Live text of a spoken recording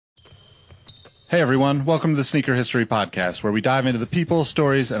Hey everyone, welcome to the Sneaker History Podcast, where we dive into the people,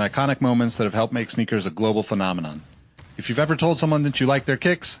 stories, and iconic moments that have helped make sneakers a global phenomenon. If you've ever told someone that you like their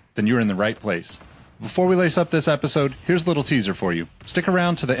kicks, then you're in the right place. Before we lace up this episode, here's a little teaser for you. Stick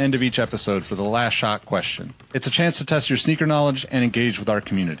around to the end of each episode for the last shot question. It's a chance to test your sneaker knowledge and engage with our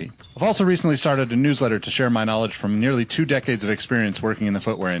community. I've also recently started a newsletter to share my knowledge from nearly 2 decades of experience working in the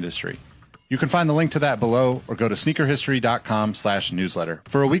footwear industry. You can find the link to that below or go to sneakerhistory.com/newsletter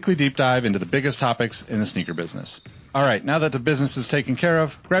for a weekly deep dive into the biggest topics in the sneaker business. All right, now that the business is taken care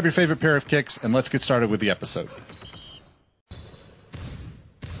of, grab your favorite pair of kicks and let's get started with the episode.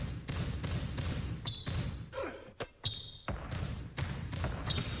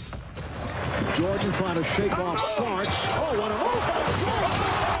 Jordan trying to shake off Starks. Oh, what a move by Jordan.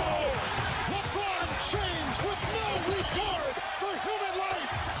 LeBron James with no regard for human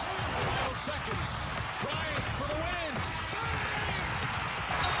life. Final seconds. Bryant for the win.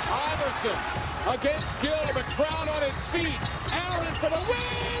 Iverson against Gill. The crowd on its feet. Allen for the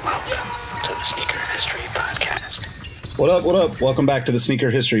win. Welcome to the Sneaker History Podcast. What up? Welcome back to the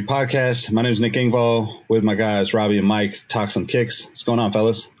Sneaker History Podcast. My name is Nick Engvall with my guys Robbie and Mike to talk some kicks. What's going on,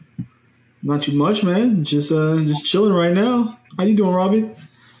 fellas? Not too much, man. Just chilling right now. How you doing, Robbie?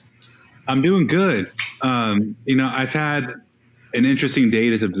 I'm doing good. I've had an interesting day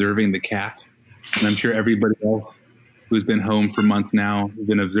just observing the cat, and I'm sure everybody else who's been home for months now has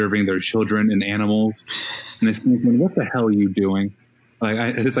been observing their children and animals, and it's thinking, what the hell are you doing?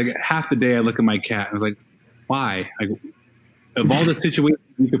 It's like half the day I look at my cat and I'm like, why? Like, of all the situations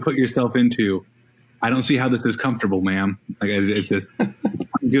you could put yourself into, I don't see how this is comfortable, ma'am. Like, it's just I'm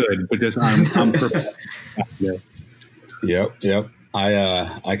good, but just I'm perfect. Yep.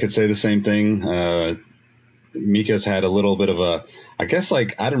 I could say the same thing. Mika's had a little bit of a, I guess,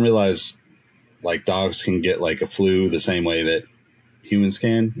 like, I didn't realize like dogs can get like a flu the same way that humans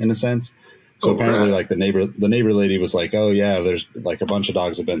can, in a sense. So apparently, like the neighbor lady was like, oh yeah, there's like a bunch of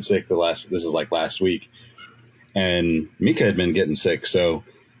dogs have been sick this is like last week, and Mika had been getting sick, so.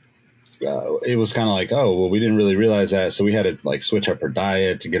 It was kind of like, oh, well, we didn't really realize that. So we had to like switch up her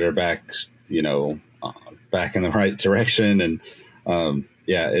diet to get her back, back in the right direction. And, and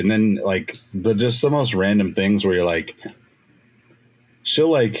then like just the most random things where you're like, she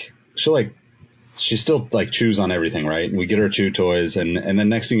still like chews on everything. Right. And we get her chew toys. And then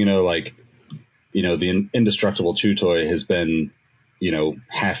next thing you know, like, the indestructible chew toy has been,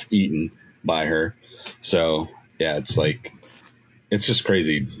 half eaten by her. So yeah, it's like, it's just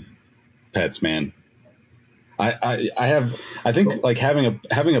crazy. Pets, man. I think like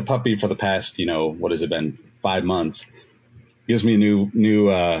having a puppy for the past, what has it been, 5 months, gives me new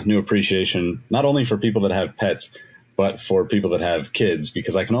appreciation, not only for people that have pets, but for people that have kids,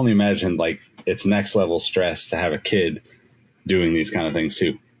 because I can only imagine like it's next level stress to have a kid doing these kind of things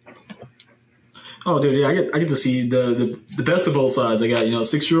too. Oh, dude, yeah, I get to see the best of both sides. I got,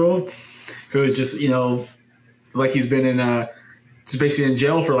 6-year-old who is just, like he's been in just basically in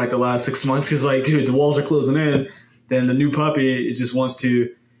jail for like the last 6 months because, like, dude, the walls are closing in. Then the new puppy, he just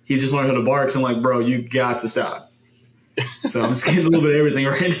learned how to bark. So I'm like, bro, you got to stop. So I'm just getting a little bit of everything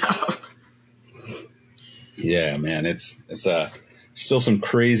right now. Yeah, man, it's still some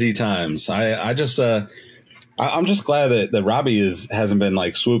crazy times. I'm just glad that Robbie hasn't been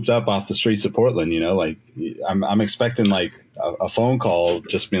like swooped up off the streets of Portland. Like I'm expecting like a phone call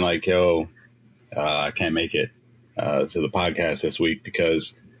just being like, yo, I can't make it to the podcast this week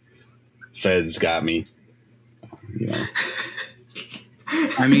because feds got me.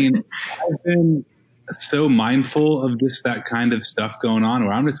 I mean, I've been so mindful of just that kind of stuff going on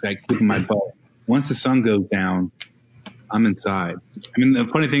where I'm just like kicking my butt. Once the sun goes down, I'm inside. I mean, the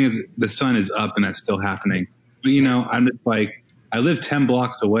funny thing is the sun is up and that's still happening. But, I'm just like, I live 10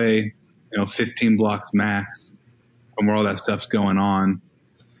 blocks away, 15 blocks max from where all that stuff's going on.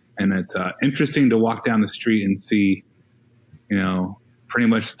 And it's interesting to walk down the street and see, pretty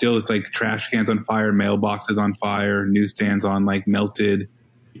much still it's like trash cans on fire, mailboxes on fire, newsstands on like melted.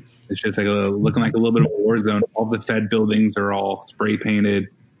 It's just like looking like a little bit of a war zone. All the Fed buildings are all spray painted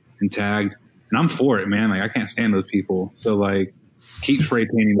and tagged. And I'm for it, man. Like I can't stand those people. So like keep spray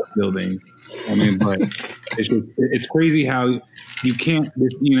painting those buildings. I mean, but it's crazy how you can't,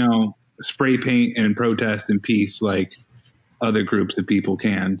 spray paint and protest in peace like other groups of people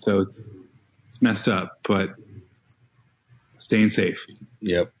can. So it's messed up, but staying safe.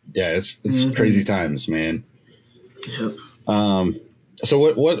 Yep. Yeah. It's crazy times, man. Yep. So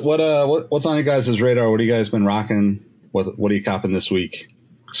what's on your guys' radar? What have you guys been rocking? What are you copping this week?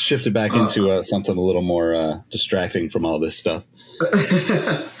 Shifted back into something a little more distracting from all this stuff.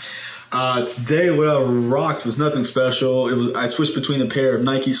 Today what I rocked was nothing special. I switched between a pair of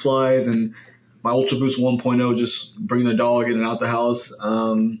Nike slides and my Ultra Boost 1.0, just bringing the dog in and out the house.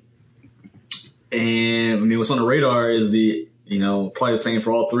 And I mean, what's on the radar is probably the same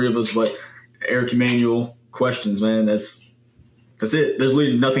for all three of us, but Eric Emanuel questions, man. That's it. There's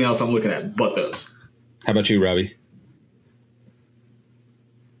literally nothing else I'm looking at but those. How about you, Robbie?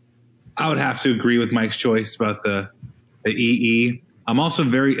 I would have to agree with Mike's choice about the EE. I'm also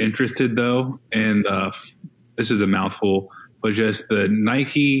very interested, though, in this is a mouthful, but just the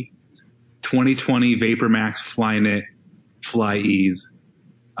Nike 2020 VaporMax Flyknit Fly Ease.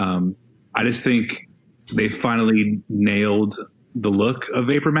 I just think they finally nailed the look of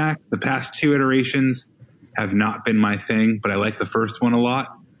VaporMax. The past two iterations have not been my thing, but I like the first one a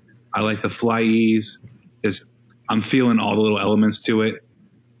lot. I like the Fly Ease. I'm feeling all the little elements to it.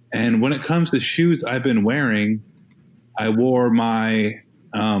 And when it comes to shoes I've been wearing, I wore my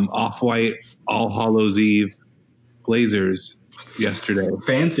Off-White All Hallows Eve Blazers yesterday.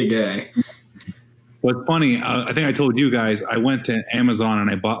 Fancy guy. What's funny, I think I told you guys, I went to Amazon and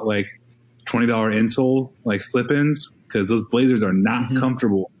I bought like $20 insole, like slip-ins, because those Blazers are not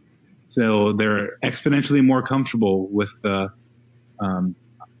comfortable. So they're exponentially more comfortable with I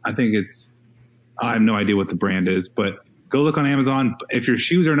have no idea what the brand is, but go look on Amazon. If your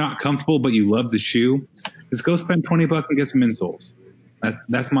shoes are not comfortable, but you love the shoe, just go spend $20 and get some insoles.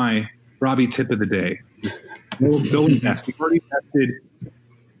 That's my Robbie tip of the day. Go invest. We've already invested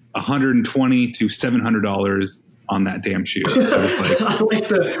 $120 to $700 on that damn shoe. So I like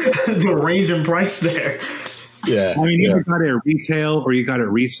the range in price there. Yeah. I mean, you got it at retail or you got it at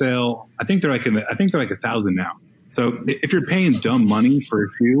resale. I think they're like $1,000 now. So if you're paying dumb money for a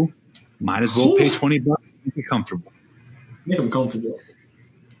shoe, might as well pay $20 and be comfortable. Make them comfortable.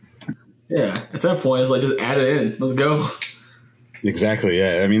 Yeah. At that point, it's like just add it in. Let's go. Exactly.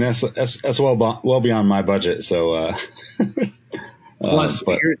 Yeah. I mean, that's well beyond my budget. So, plus,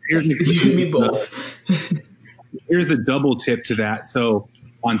 here's you can be both. Here's the double tip to that. So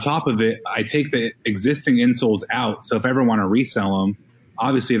on top of it, I take the existing insoles out. So if I ever want to resell them,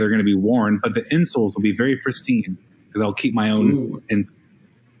 obviously they're going to be worn, but the insoles will be very pristine because I'll keep my own.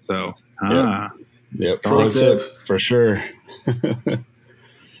 So, Yep. Pro tip for sure.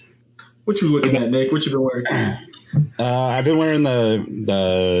 What you looking at, Nick? What you been wearing? I've been wearing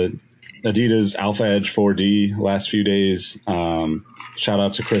the Adidas Alpha Edge 4D last few days. Shout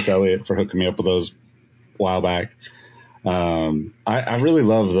out to Chris Elliott for hooking me up with those a while back. I really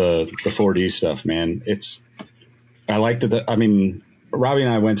love the 4D stuff, man. I like that. I mean, Robbie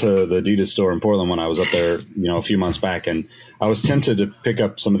and I went to the Adidas store in Portland when I was up there, a few months back, and I was tempted to pick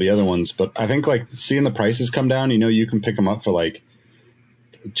up some of the other ones, but I think like seeing the prices come down, you can pick them up for like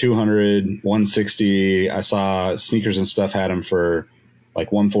 $200, $160. I saw Sneakers and Stuff had them for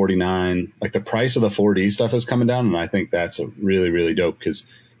like $149. Like the price of the 4D stuff is coming down, and I think that's really, really dope because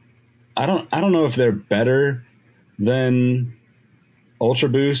I don't know if they're better than Ultra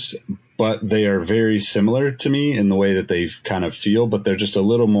Boost, but they are very similar to me in the way that they kind of feel, but they're just a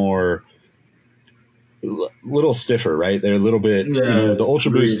little stiffer, right? They're a little bit, the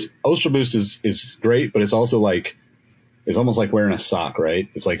Ultra Boost is great, but it's also like, it's almost like wearing a sock, right?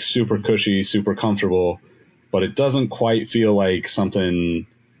 It's like super cushy, super comfortable, but it doesn't quite feel like something,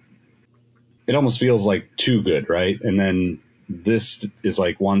 it almost feels like too good, right? And then this is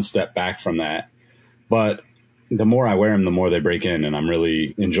like one step back from that. But the more I wear them, the more they break in, and I'm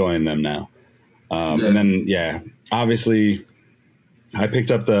really enjoying them now. And then, obviously I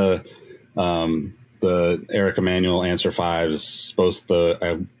picked up the Eric Emanuel Answer 5s, both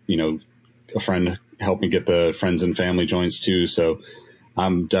a friend helped me get the friends and family joints too. So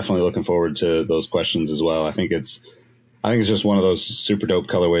I'm definitely looking forward to those questions as well. I think it's just one of those super dope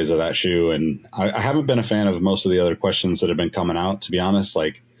colorways of that shoe. And I haven't been a fan of most of the other questions that have been coming out, to be honest,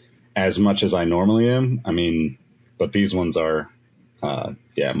 like as much as I normally am. I mean, but these ones are,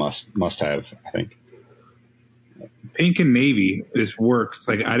 must have, I think. Pink and navy, this works.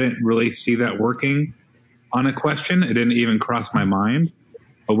 Like I didn't really see that working on a question. It didn't even cross my mind.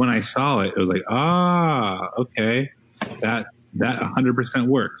 But when I saw it, it was like, okay, that 100%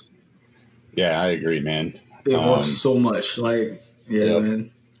 works. Yeah, I agree, man. It works so much. Like,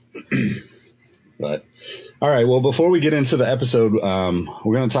 man. But all right, well, before we get into the episode,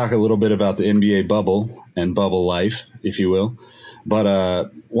 we're going to talk a little bit about the NBA bubble and bubble life, if you will.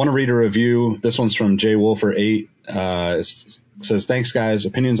 But want to read a review. This one's from Jay Wolfer 8. It says, thanks, guys.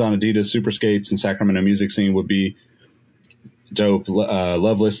 Opinions on Adidas Super Skates and Sacramento music scene would be dope.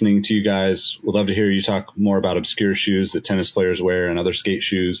 Love listening to you guys. Would love to hear you talk more about obscure shoes that tennis players wear and other skate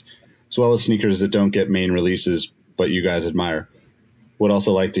shoes, as well as sneakers that don't get main releases but you guys admire. Would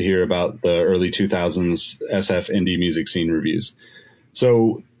also like to hear about the early 2000s SF indie music scene reviews.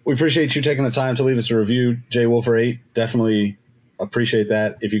 So we appreciate you taking the time to leave us a review, Jay Wolfer 8. Definitely appreciate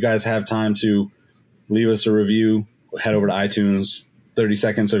that. If you guys have time to leave us a review, head over to iTunes. 30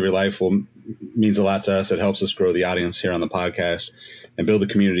 seconds of your life means a lot to us. It helps us grow the audience here on the podcast and build a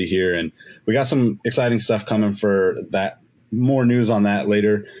community here. And we got some exciting stuff coming for that. More news on that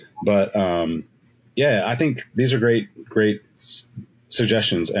later. But yeah, I think these are great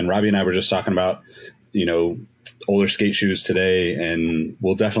suggestions. And Robbie and I were just talking about, older skate shoes today, and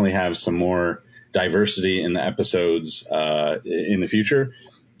we'll definitely have some more diversity in the episodes in the future.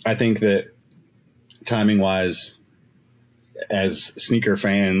 I think that timing wise, as sneaker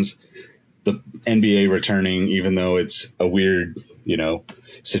fans, the NBA returning, even though it's a weird,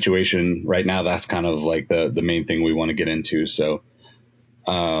 situation right now, that's kind of like the main thing we want to get into. So,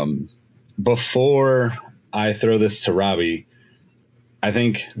 before I throw this to Robbie, I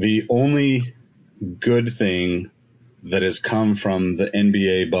think the only good thing that has come from the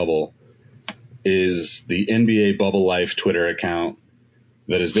NBA bubble is the NBA Bubble Life Twitter account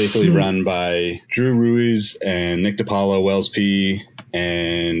that is basically run by Drew Ruiz and Nick DiPaolo, Wells P,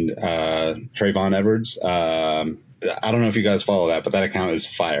 and Trayvon Edwards. I don't know if you guys follow that, but that account is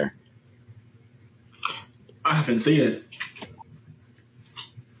fire. I haven't seen it.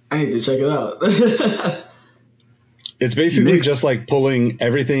 I need to check it out. It's basically just like pulling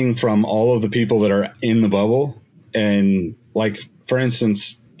everything from all of the people that are in the bubble. And like, for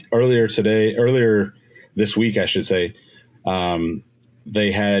instance, earlier this week, I should say,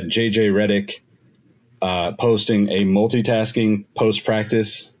 they had JJ Redick posting a multitasking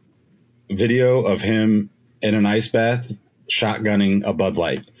post-practice video of him in an ice bath shotgunning a Bud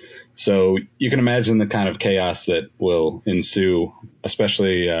Light. So you can imagine the kind of chaos that will ensue,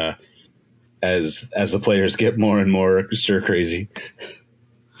 especially as the players get more and more stir crazy.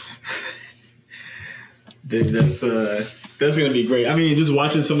 Dude, that's gonna be great. I mean, just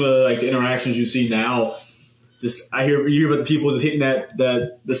watching some of the interactions you see now. You hear about the people just hitting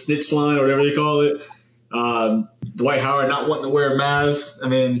the snitch line or whatever they call it. Dwight Howard not wanting to wear a mask. I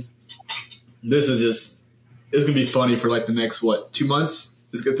mean, it's gonna be funny for the next 2 months.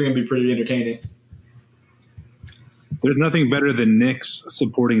 It's gonna be pretty entertaining. There's nothing better than Knicks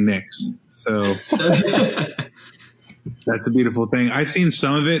supporting Knicks. So that's a beautiful thing. I've seen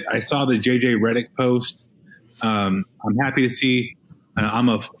some of it. I saw the JJ Redick post. I'm happy to see. I'm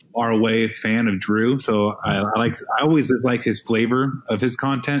a far away fan of Drew, so I always like his flavor of his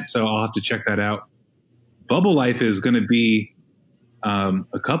content. So I'll have to check that out. Bubble Life is going to be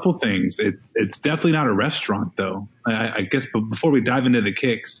a couple things. It's definitely not a restaurant though. I guess before we dive into the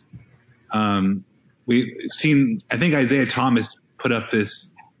kicks, we've seen, I think Isaiah Thomas put up this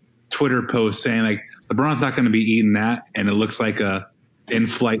Twitter post saying LeBron's not going to be eating that, and it looks like a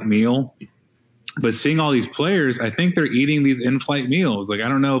in-flight meal. But seeing all these players, I think they're eating these in-flight meals. I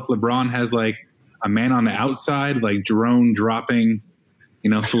don't know if LeBron has a man on the outside, drone dropping,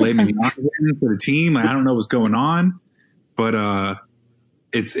 filet mignon for the team. I don't know what's going on, but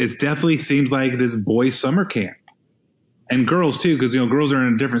it's definitely seems like this boys' summer camp, and girls too, because girls are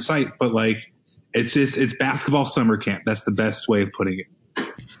in a different site. But it's basketball summer camp. That's the best way of putting it.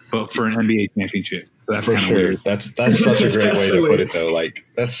 But for an NBA championship. So that's kind of weird. That's such a great way to put it though.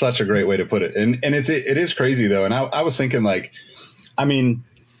 That's such a great way to put it. And it is crazy though. And I was thinking I mean,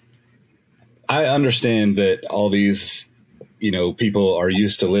 I understand that all these, people are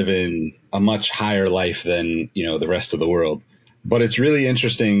used to living a much higher life than, the rest of the world. But it's really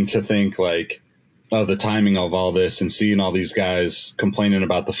interesting to think of the timing of all this and seeing all these guys complaining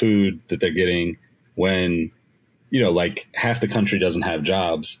about the food that they're getting when, half the country doesn't have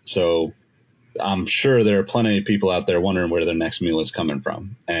jobs. So I'm sure there are plenty of people out there wondering where their next meal is coming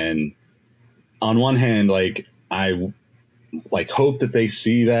from. And on one hand, I hope that they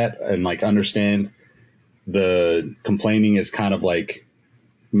see that and understand the complaining is kind of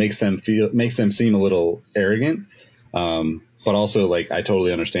makes them seem a little arrogant. But also I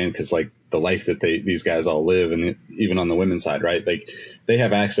totally understand because the life that these guys all live, and even on the women's side, right? They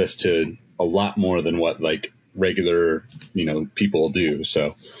have access to a lot more than what regular, people do.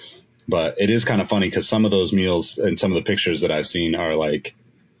 So, but it is kind of funny because some of those meals and some of the pictures that I've seen are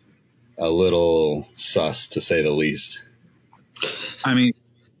a little sus, to say the least. I mean,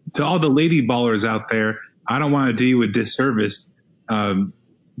 to all the lady ballers out there, I don't want to do you a disservice. The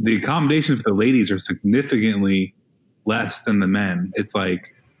accommodations for the ladies are significantly less than the men. It's it's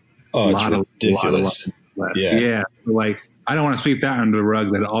ridiculous. Yeah. I don't want to sweep that under the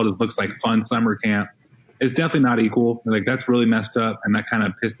rug that it all just looks like fun summer camp. It's definitely not equal. That's really messed up, and that kind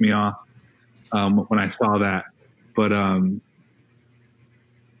of pissed me off when I saw that. But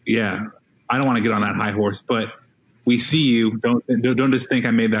yeah, I don't want to get on that high horse. But we see you. Don't just think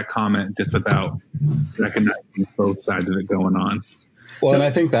I made that comment just without recognizing both sides of it going on. Well, and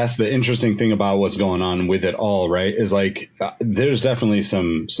I think that's the interesting thing about what's going on with it all, right? Is like there's definitely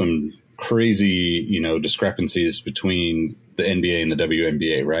some crazy, discrepancies between the NBA and the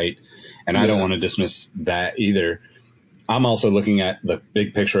WNBA, right? And I don't want to dismiss that either. I'm also looking at the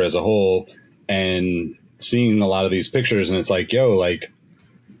big picture as a whole and seeing a lot of these pictures, and it's like, like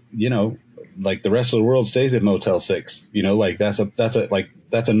the rest of the world stays at Motel 6, like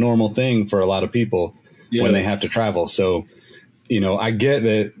that's a normal thing for a lot of people when they have to travel. So, I get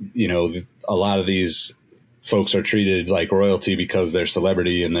that, a lot of these folks are treated like royalty because they're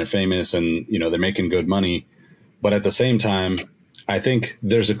celebrity and they're famous and, they're making good money. But at the same time, I think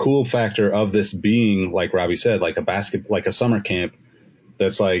there's a cool factor of this being, like Robbie said, like a summer camp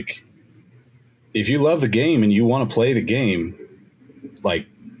that's like, if you love the game and you want to play the game, like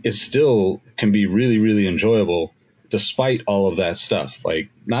it still can be really, really enjoyable despite all of that stuff. Like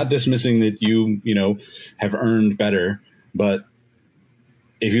not dismissing that you have earned better, but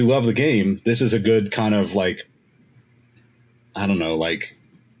if you love the game, this is a good kind of like, I don't know, like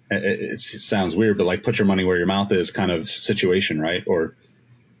it sounds weird, but like put your money where your mouth is kind of situation, right? Or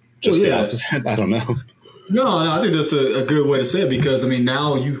just the opposite. I don't know. No, I think that's a good way to say it because,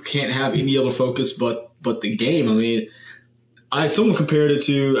 now you can't have any other focus but the game. Someone compared it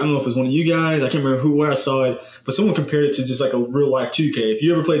to, I don't know if it was one of you guys, I can't remember where I saw it, but someone compared it to just like a real life 2K. If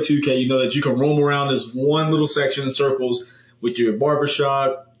you ever play 2K, you know that you can roam around this one little section in circles with your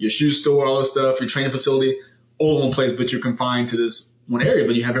barbershop, your shoe store, all this stuff, your training facility, all in one place, but you're confined to this one area,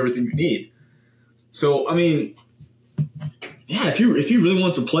 but you have everything you need. So, if you really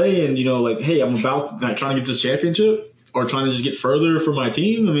want to play and, like, hey, I'm about like, trying to get to the championship or trying to just get further for my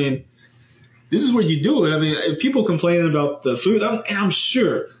team, this is where you do it. If people complaining about the food, I'm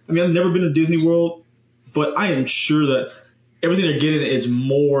sure. I've never been to Disney World, but I am sure that everything they're getting is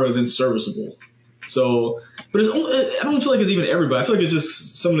more than serviceable. So, but I don't feel like it's even everybody. I feel like it's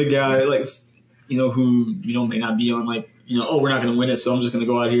just some of the guys, like, who, may not be on, like, oh, we're not going to win it, so I'm just going to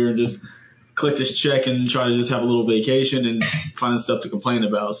go out here and just collect this check and try to just have a little vacation and find stuff to complain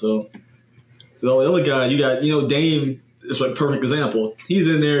about. So, the other guys, you got, Dame is like a perfect example. He's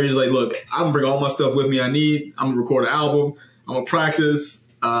in there. He's like, look, I'm going to bring all my stuff with me I need. I'm going to record an album. I'm going to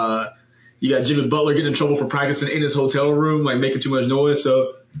practice. You got Jimmy Butler getting in trouble for practicing in his hotel room, like making too much noise.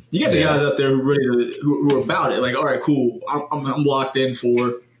 So you got the guys out there who are about it. Like, all right, cool. I'm locked in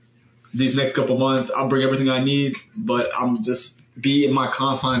for these next couple months. I'll bring everything I need, but I'm just be in my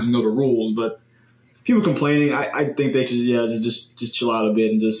confines and know the rules. But people complaining, I think they should, just chill out a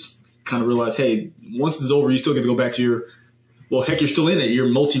bit and just kind of realize, hey, once it's over, you still get to go back to you're still in it, your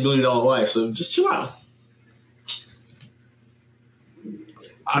multi-million-dollar life. So just chill out.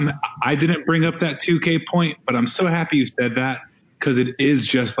 I didn't bring up that 2K point, but I'm so happy you said that because it is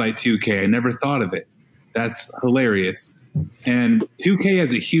just like 2K. I never thought of it. That's hilarious. And 2K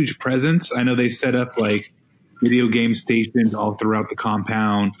has a huge presence. I know they set up like video game stations all throughout the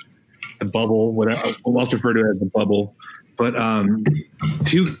compound, the bubble, whatever. I'll refer to it as the bubble. But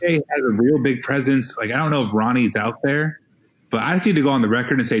 2K has a real big presence. Like, I don't know if Ronnie's out there, but I just need to go on the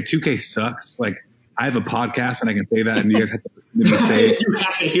record and say 2K sucks. Like, I have a podcast and I can say that, and you guys have to listen to me say it. You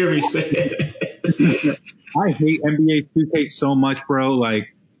have to hear me say it. I hate NBA 2K so much, bro.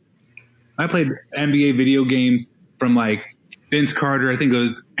 Like, I played NBA video games from like Vince Carter. I think it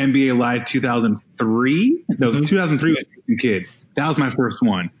was NBA Live 2003. No, 2003 was a kid. That was my first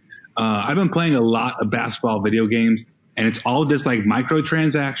one. I've been playing a lot of basketball video games, and it's all just like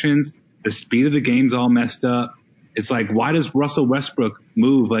microtransactions. The speed of the game's all messed up. It's like, why does Russell Westbrook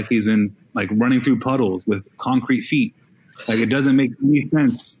move like he's in like running through puddles with concrete feet? Like, it doesn't make any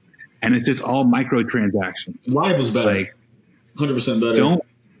sense. And it's just all microtransactions. Live was better. Like, 100% better.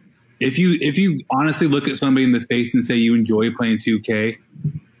 If you honestly look at somebody in the face and say you enjoy playing 2K,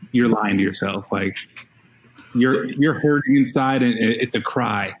 you're lying to yourself. Like, you're hurting inside, and it's a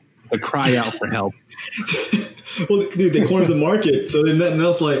cry out for help. Well, dude, they cornered the market. So then nothing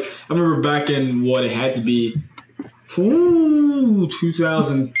else. Like, I remember back in what it had to be,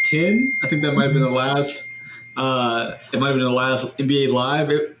 2010. I think that might have been the last. It might have been the last NBA Live.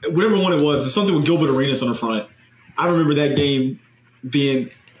 Whatever one it was, something with Gilbert Arenas on the front. I remember that game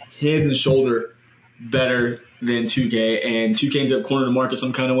being head and shoulder better than 2K, and 2K ended up cornering the market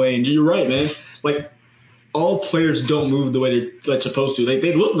some kind of way. And you're right, man. Like, all players don't move the way they're supposed to.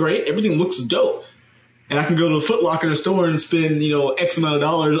 They look great. Everything looks dope. And I can go to the Foot Locker in the store and spend, X amount of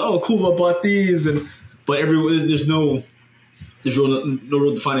dollars. Oh, cool, I bought these. But there's no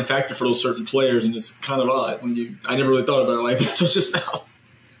real defining factor for those certain players, and it's kind of odd I never really thought about it like that. So just now,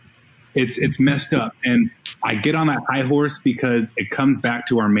 it's messed up. And I get on that high horse because it comes back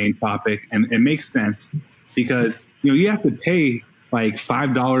to our main topic, and it makes sense because, you have to pay like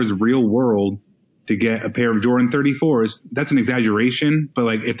 $5 real world to get a pair of Jordan 34s. That's an exaggeration, but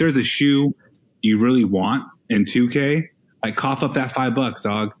like if there's a shoe you really want in 2K, like cough up that $5,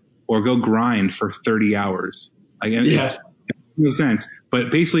 dog, or go grind for 30 hours. Like, it makes no sense. But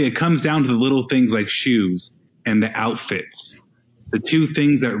basically it comes down to the little things like shoes and the outfits. The two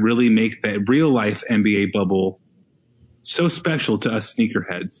things that really make that real life NBA bubble so special to us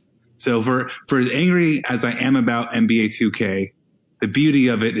sneakerheads. So for as angry as I am about NBA 2K, the beauty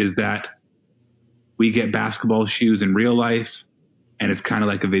of it is that we get basketball shoes in real life, and it's kind of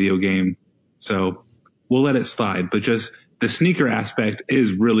like a video game. So we'll let it slide. But just the sneaker aspect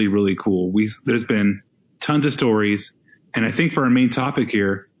is really, really cool. There's been tons of stories. And I think for our main topic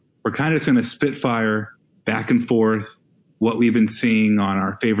here, we're kind of just going to spitfire back and forth what we've been seeing on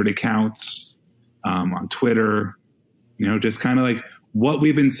our favorite accounts, on Twitter, just kind of like what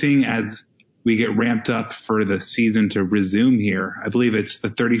we've been seeing as we get ramped up for the season to resume here. I believe it's the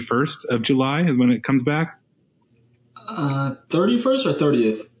 31st of July is when it comes back. 31st or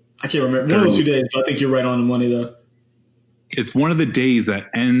 30th? I can't remember. One of those 2 days, but I think you're right on the money though. It's one of the days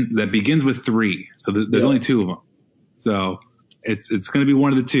that begins with 3. So there's only 2 of them. So it's going to be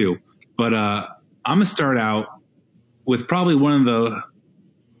one of the 2. But I'm going to start out with probably one of the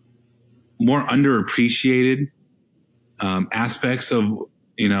more underappreciated aspects of,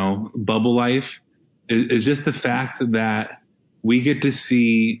 bubble life is just the fact that we get to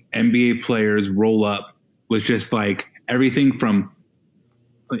see NBA players roll up with just like everything from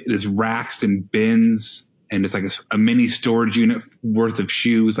this racks and bins and just like a mini storage unit worth of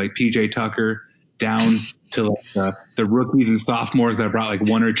shoes like PJ Tucker down to like the rookies and sophomores that brought like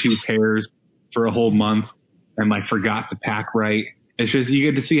 1 or 2 pairs for a whole month and like forgot to pack right. It's just, you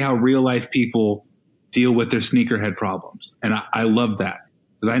get to see how real life people deal with their sneakerhead problems. And I love that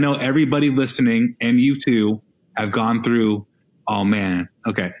because I know everybody listening and you too have gone through, oh man,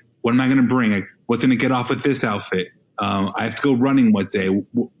 okay, what am I going to bring? Like, what's going to get off with this outfit? I have to go running what day?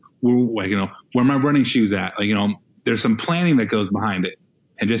 Where are my running shoes at? Like, there's some planning that goes behind it.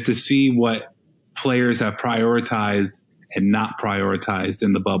 And just to see what players have prioritized and not prioritized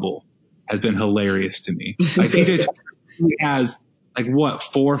in the bubble has been hilarious to me. Like PJ has like what,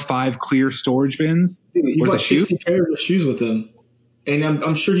 4 or 5 clear storage bins? Dude, he bought 60 pairs of shoes with him. And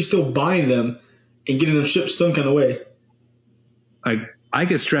I'm sure he's still buying them and getting them shipped some kind of way. Like, I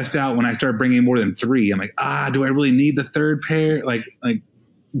get stressed out when I start bringing more than 3. I'm like, do I really need the 3rd pair? Like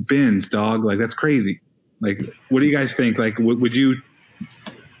bins, dog. Like, that's crazy. Like, what do you guys think? Like, would you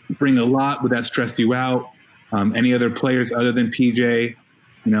bring a lot? Would that stress you out? Any other players other than PJ,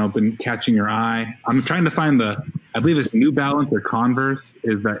 been catching your eye? I'm trying to find I believe it's New Balance or Converse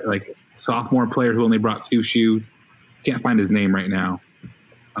is that like sophomore player who only brought 2 shoes. Can't find his name right now.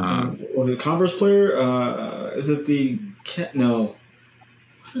 The Converse player, is it the cat? No.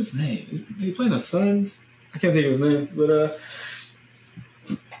 What's his name? Is he playing the Suns? I can't think of his name, but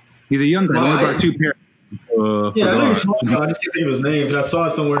he's a young guy. He only brought 2 pairs. I know you're talking about. I just can't think of his name because I saw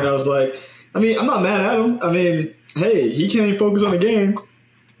it somewhere and I was like, I'm not mad at him. Hey, he can't even focus on the game.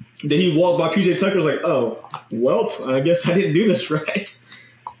 Then he walked by PJ Tucker. Was like, oh, well, I guess I didn't do this right.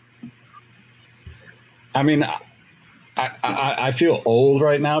 I feel old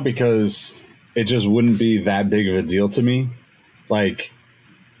right now because it just wouldn't be that big of a deal to me. Like,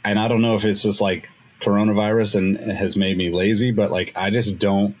 and I don't know if it's just like coronavirus and it has made me lazy, but like I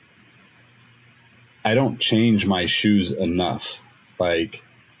don't change my shoes enough. Like,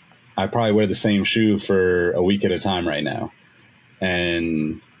 I probably wear the same shoe for a week at a time right now.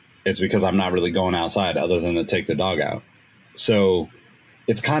 And it's because I'm not really going outside other than to take the dog out. So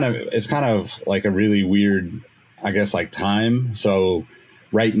it's kind of like a really weird, I guess, like time. So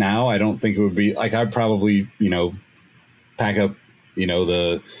right now, I don't think it would be like, I'd probably, pack up,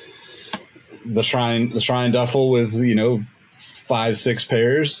 the shrine duffel with, 5-6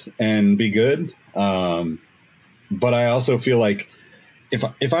 pairs and be good. But I also feel like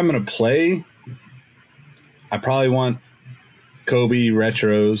if I'm going to play, I probably want Kobe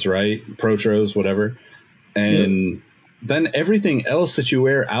retros, right? Protros, whatever. And then everything else that you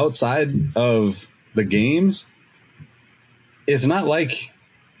wear outside of the games, it's not like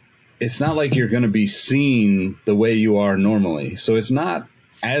you're going to be seen the way you are normally. So it's not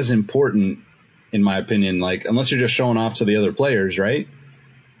as important, in my opinion, like unless you're just showing off to the other players, right?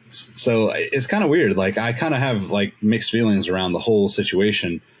 So it's kind of weird. Like, I kind of have like mixed feelings around the whole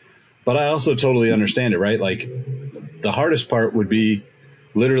situation, but I also totally understand it, right? Like, the hardest part would be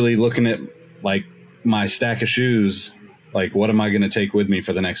literally looking at like my stack of shoes. Like, what am I going to take with me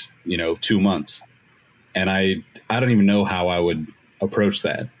for the next, 2 months? And I don't even know how I would approach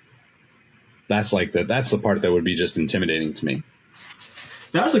that. That's the part that would be just intimidating to me.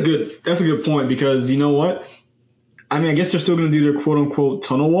 That's a good point, because you know what? I mean, I guess they're still going to do their quote unquote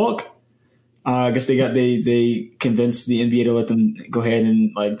tunnel walk. I guess they convinced the NBA to let them go ahead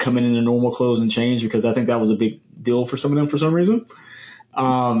and like come in their normal clothes and change, because I think that was a big deal for some of them for some reason.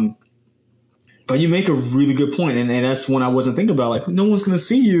 But you make a really good point, and that's one I wasn't thinking about. Like, no one's going to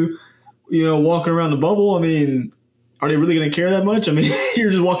see you, walking around the bubble. I mean, are they really going to care that much? I mean,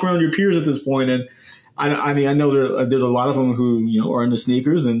 you're just walking around with your peers at this point, and I mean, I know there's a lot of them who are into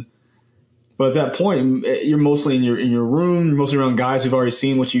sneakers, but at that point, you're mostly in your room, you're mostly around guys who've already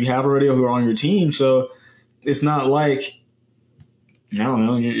seen what you have already or who are on your team. So it's not like, I don't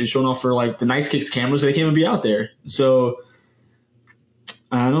know, you're showing off for like the Nice Kicks cameras. They can't even be out there. So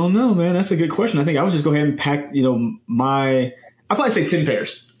I don't know, man. That's a good question. I think I would just go ahead and pack, I'd probably say 10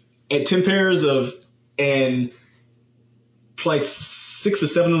 pairs. And 10 pairs and probably 6 or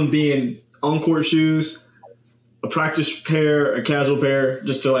 7 of them being on-court shoes, a practice pair, a casual pair,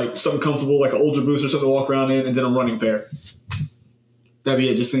 just to like something comfortable, like an Ultra Boost or something to walk around in, and then a running pair. That'd be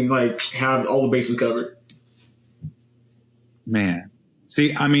it. Just to like have all the bases covered. Man.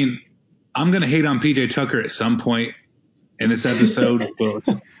 See, I mean, I'm going to hate on PJ Tucker at some point in this episode. But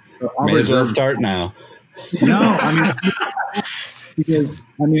may as well start now. No, I mean, because,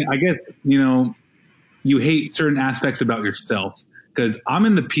 I guess, you hate certain aspects about yourself, because I'm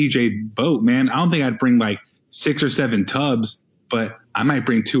in the PJ boat, man. I don't think I'd bring like 6 or 7 tubs, but I might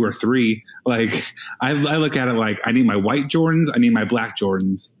bring 2 or 3. Like I look at it like I need my white Jordans. I need my black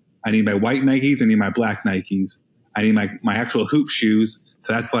Jordans. I need my white Nikes. I need my black Nikes. I need my actual hoop shoes.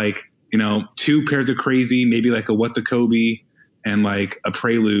 So that's like, 2 pairs of crazy, maybe like a What the Kobe and like a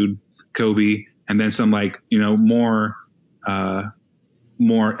Prelude Kobe, and then some like,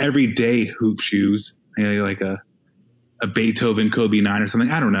 more everyday hoop shoes, like a Beethoven Kobe 9 or something.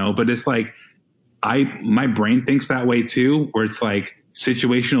 I don't know, but it's like, my brain thinks that way too, where it's like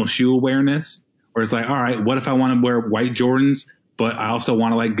situational shoe awareness, where it's like, all right, what if I want to wear white Jordans, but I also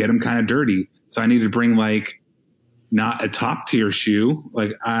want to like get them kind of dirty. So I need to bring like not a top tier shoe.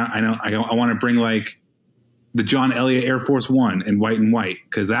 Like I want to bring like the John Elliott Air Force One in white and white,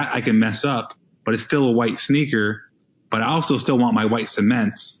 because that I can mess up, but it's still a white sneaker. But I also still want my white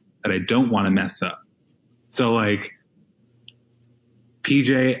cements that I don't want to mess up. So like,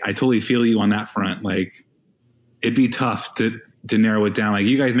 PJ, I totally feel you on that front. Like, it'd be tough to narrow it down. Like,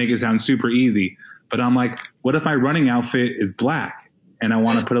 you guys make it sound super easy, but I'm like, what if my running outfit is black and I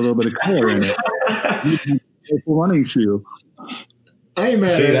want to put a little bit of color in it? It's a running shoe. Hey man,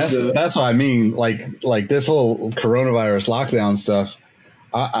 see, that's what I mean. Like this whole coronavirus lockdown stuff.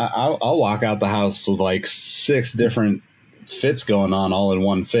 I'll walk out the house with like 6 different fits going on all in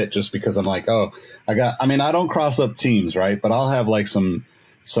one fit, just because I'm like, oh, I don't cross up teams, right? But I'll have like some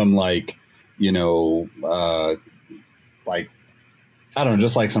like, like, I don't know,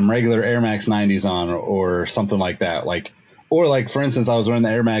 just like some regular Air Max 90s on or something like that. Like, or like, for instance, I was wearing the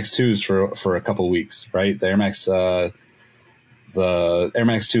Air Max 2s for a couple weeks, right? The Air Max 2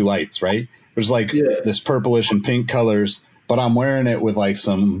 lights, right? It was like this purplish and pink colors, but I'm wearing it with like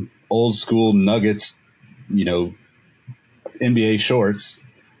some old school Nuggets, NBA shorts.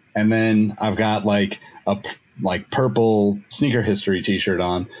 And then I've got like a purple sneaker history t-shirt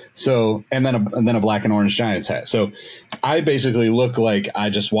on. So, and then a black and orange Giants hat. So I basically look like I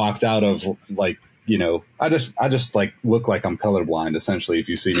just walked out of like, I just like look like I'm colorblind essentially if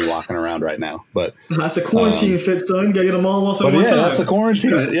you see me walking around right now. But that's a quarantine fit, son. Gotta get them all off at one time. That's the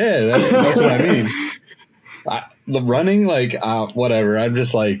quarantine. Yeah, that's what I mean. The running, like, whatever. I'm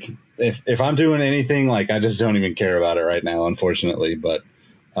just like, if I'm doing anything, like, I just don't even care about it right now, unfortunately. But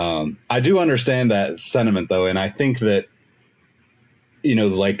I do understand that sentiment though, and I think that,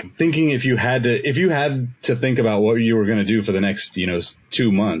 like thinking if you had to think about what you were going to do for the next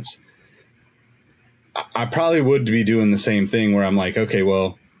 2 months, I probably would be doing the same thing where I'm like, okay,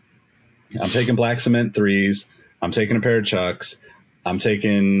 well, I'm taking black cement 3s, I'm taking a pair of Chucks, I'm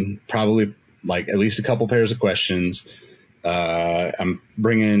taking probably like at least a couple pairs of Questions. I'm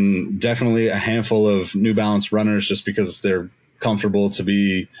bringing definitely a handful of New Balance runners just because they're comfortable to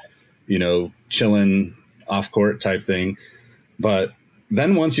be, chilling off court type thing. But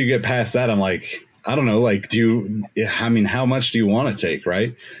then once you get past that, I'm like, I don't know, like, how much do you want to take,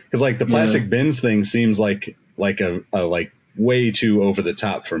 right? Because like the plastic bins thing seems like a way too over the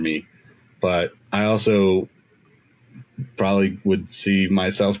top for me. But I also probably would see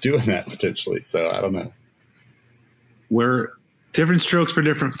myself doing that potentially. So I don't know. We're different strokes for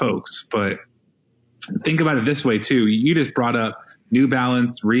different folks, but think about it this way too. You just brought up New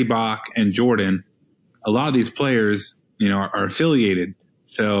Balance, Reebok, and Jordan. a lot of these players, are affiliated.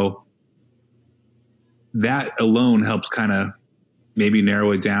 So that alone helps kind of maybe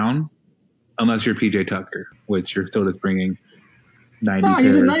narrow it down, unless you're PJ Tucker, which you're still just bringing 90 Nah,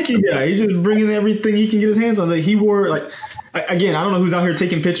 he's a Nike guy. He's just bringing everything he can get his hands on. Like, he wore, again, I don't know who's out here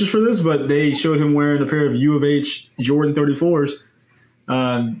taking pictures for this, but they showed him wearing a pair of U of H Jordan 34s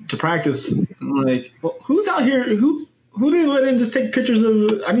to practice. I'm like, well, who's out here? Who didn't let in just take pictures of?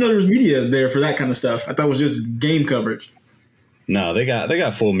 I didn't know there was media there for that kind of stuff. I thought it was just game coverage. No, they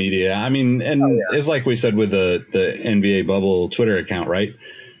got full media. I mean, and it's like we said with the NBA bubble Twitter account, right?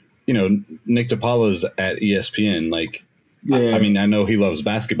 Nick DiPaola's at ESPN. Like, I mean, I know he loves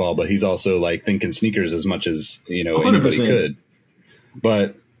basketball, but he's also like thinking sneakers as much as, 100%. Anybody could.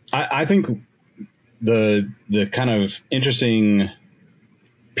 But I think the kind of interesting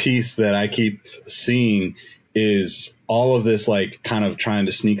piece that I keep seeing is all of this, like, kind of trying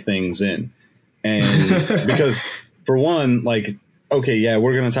to sneak things in. And because for one, like, okay, yeah,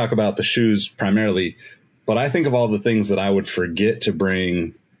 we're going to talk about the shoes primarily, but I think of all the things that I would forget to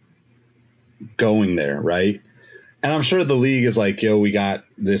bring going there, right? And I'm sure the league is like, yo, we got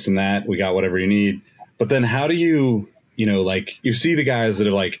this and that, we got whatever you need. But then how do you, like, you see the guys that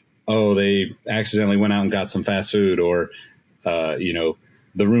are like, oh, they accidentally went out and got some fast food, or,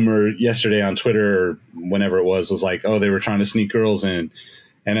 the rumor yesterday on Twitter or whenever it was like, oh, they were trying to sneak girls in.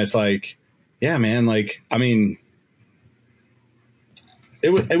 And it's like, yeah, man, like, I mean, it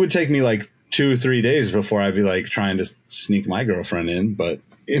would take me like 2 or 3 days before I'd be like trying to sneak my girlfriend in. But,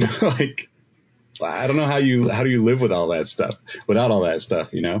 like, I don't know how do you live with all that stuff, without all that stuff,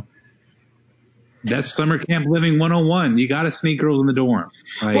 That's summer camp living 101. You got to sneak girls in the dorm.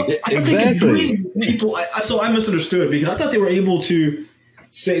 Like, well, I think they could bring people. So I misunderstood, because I thought they were able to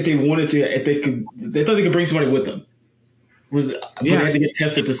say if they wanted to, they thought they could bring somebody with them. But they had to get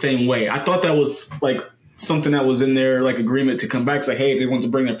tested the same way. I thought that was like something that was in their like agreement to come back. It's like, hey, if they want to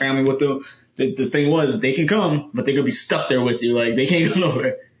bring their family with them, the thing was they can come, but they're gonna be stuck there with you. Like, they can't go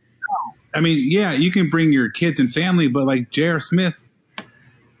nowhere. I mean, yeah, you can bring your kids and family, but like J.R. Smith,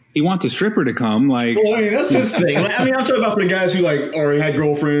 he wants a stripper to come. Like, well, I mean, that's his thing. Like, I mean, I'm talking about for the guys who like already had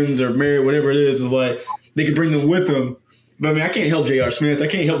girlfriends or married, whatever it is like they could bring them with them. But I mean, I can't help J.R. Smith. I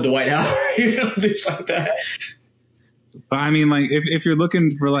can't help Dwight Howard, things like that. But I mean, like, if you're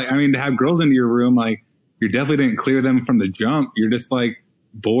looking for, like, I mean, to have girls into your room, like, you definitely didn't clear them from the jump. You're just like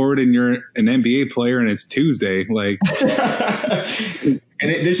bored and you're an NBA player and it's Tuesday. Like, and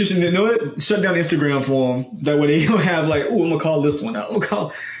they should, shut down Instagram for them. That way they don't have like, oh, I'm gonna call this one out. I'm gonna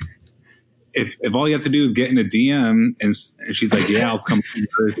call. If all you have to do is get in a DM and she's like, yeah, I'll come. You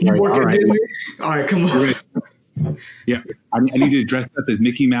work at Disney? All right, come on. Yeah, I need you to dress up as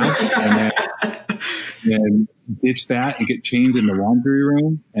Mickey Mouse and then ditch that and get changed in the laundry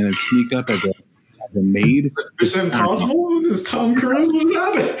room and then sneak up as a maid. Is that impossible? Is Tom Cruise? What's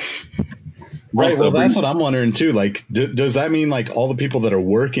happening? Right. Well, that's what I'm wondering too. Like, does that mean like all the people that are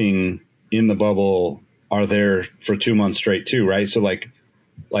working in the bubble are there for 2 months straight too? Right. So like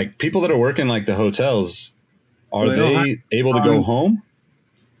people that are working like the hotels, are they able to go home?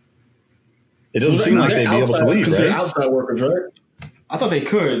 It doesn't seem like they'd be able to leave, right? Outside workers, right? I thought they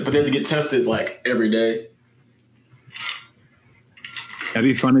could, but they have to get tested like every day. That'd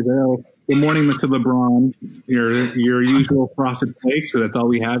be funny though. Good morning, Mr. LeBron. Your usual frosted flakes, so that's all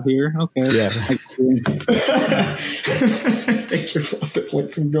we have here. Okay. Yeah. Take your frosted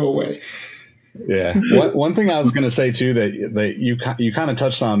flakes and go away. Yeah. One thing I was going to say too that you kind of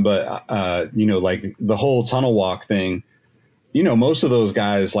touched on, but like the whole tunnel walk thing. Most of those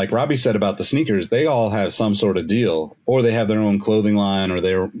guys, like Robbie said about the sneakers, they all have some sort of deal, or they have their own clothing line, or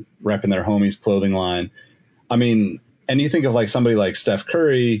they're repping their homies' clothing line. I mean, and you think of like somebody like Steph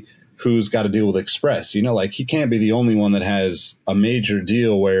Curry, who's got to deal with Express, like he can't be the only one that has a major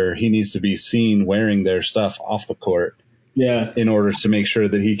deal where he needs to be seen wearing their stuff off the court. Yeah. In order to make sure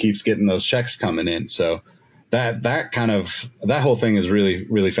that he keeps getting those checks coming in. So that whole thing is really,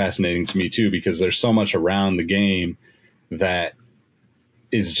 really fascinating to me too, because there's so much around the game that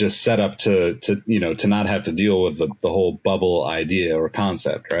is just set up to not have to deal with the whole bubble idea or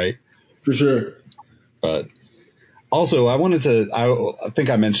concept, right? For sure. But also I think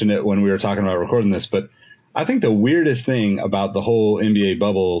I mentioned it when we were talking about recording this, but I think the weirdest thing about the whole NBA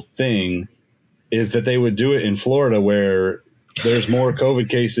bubble thing is that they would do it in Florida, where there's more COVID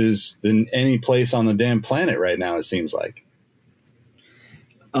cases than any place on the damn planet right now, it seems like.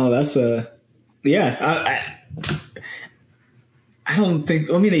 Oh, that's yeah. I don't think,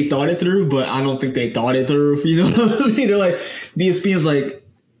 I mean, they thought it through, but I don't think they thought it through. You know what I mean? They're like, the ESPN's like,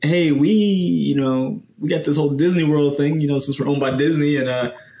 hey, we got this whole Disney World thing, since we're owned by Disney,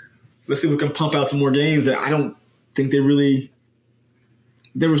 and let's see if we can pump out some more games. And I don't think there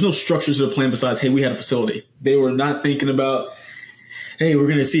was no structure to the plan besides, hey, we had a facility. They were not thinking about, hey, we're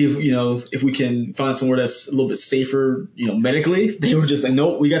going to see if we can find somewhere that's a little bit safer, medically. They were just like,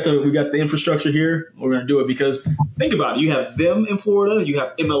 nope, we got the infrastructure here. We're going to do it because think about it. You have them in Florida. You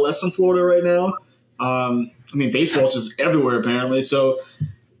have MLS in Florida right now. Baseball is just everywhere apparently. So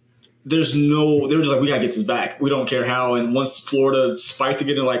they were just like, we got to get this back. We don't care how. And once Florida spiked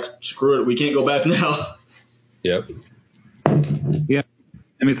again, they're like, screw it. We can't go back now. Yep. Yeah.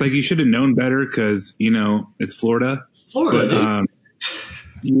 It's like you should have known better because, it's Florida. Florida,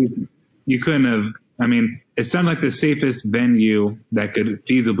 dude. You couldn't have. It sounded like the safest venue that could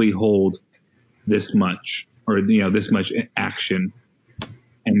feasibly hold this much or, this much action,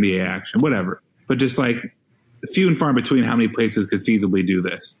 NBA action, whatever. But just like few and far between how many places could feasibly do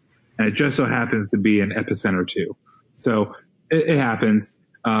this. And it just so happens to be an epicenter too. So it happens.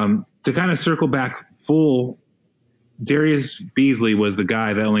 To kind of circle back full, Darius Beasley was the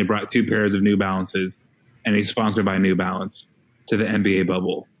guy that only brought 2 pairs of New Balances, and he's sponsored by New Balance to the NBA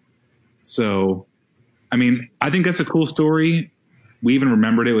bubble. So, I think that's a cool story. We even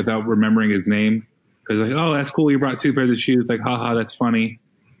remembered it without remembering his name because like, oh, that's cool. You brought 2 pairs of shoes. Like, haha, that's funny.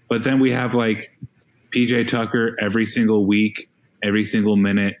 But then we have like PJ Tucker every single week, every single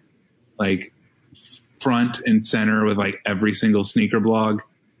minute, like front and center with like every single sneaker blog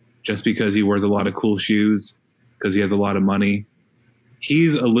just because he wears a lot of cool shoes because he has a lot of money.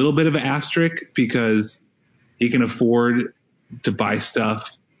 He's a little bit of an asterisk because he can afford to buy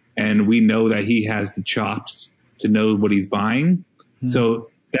stuff and we know that he has the chops to know what he's buying. So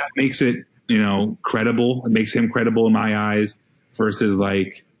that makes it, credible. It makes him credible in my eyes versus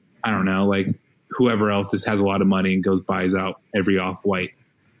like, I don't know, like whoever else just has a lot of money and buys out every Off-White.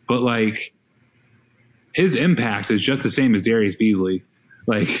 But like his impact is just the same as Darius Beasley,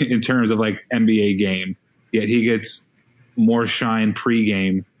 like in terms of like NBA game. Yet he gets more shine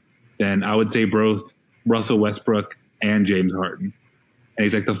pregame than I would say both Russell Westbrook and James Harden. And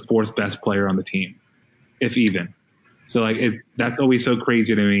he's like the 4th best player on the team, if even. So like that's always so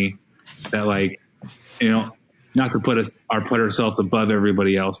crazy to me that like, not to put ourselves above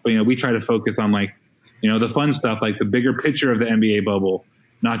everybody else, but we try to focus on like, the fun stuff, like the bigger picture of the NBA bubble,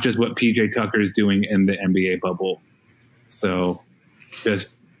 not just what PJ Tucker is doing in the NBA bubble. So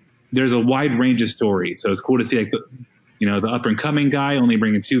just there's a wide range of stories. So it's cool to see like the up and coming guy only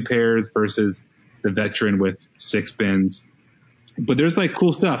bringing 2 pairs versus the veteran with 6 bins. But there's like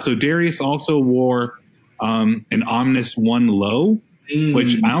cool stuff. So Darius also wore an Omnis 1 low,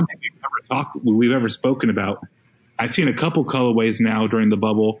 which I don't think we've ever spoken about. I've seen a couple colorways now during the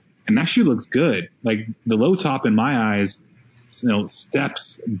bubble, and that shoe looks good. Like the low top in my eyes,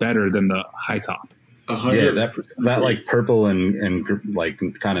 steps better than the high top. Yeah, that like purple and like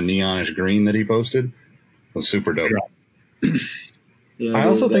kind of neonish green that he posted was super dope. Yeah, I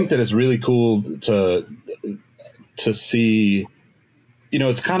also think that it's really cool to see,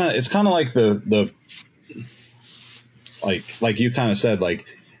 it's kind of like the like you kind of said, like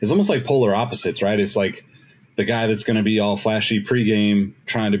it's almost like polar opposites, right? It's like the guy that's going to be all flashy pregame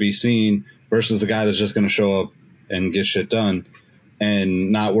trying to be seen versus the guy that's just going to show up and get shit done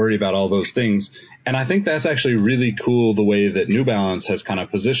and not worry about all those things. And I think that's actually really cool the way that New Balance has kind of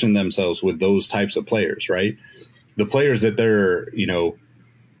positioned themselves with those types of players, right? The players that they're,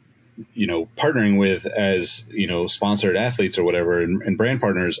 partnering with as, sponsored athletes or whatever and brand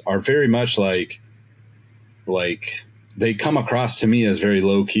partners are very much like they come across to me as very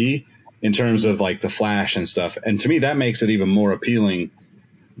low key in terms of like the flash and stuff. And to me, that makes it even more appealing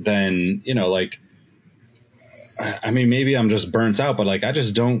than, maybe I'm just burnt out, but like, I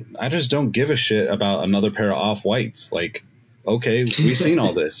just don't give a shit about another pair of Off-Whites. Like, okay, we've seen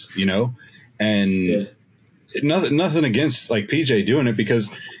all this, and nothing against like PJ doing it because,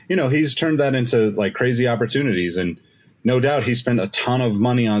 he's turned that into like crazy opportunities. And no doubt he spent a ton of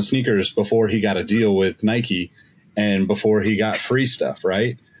money on sneakers before he got a deal with Nike and before he got free stuff.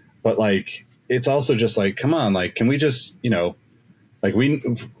 Right. But like, it's also just like, come on, like, can we just, we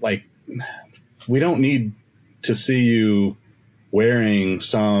don't need to see you wearing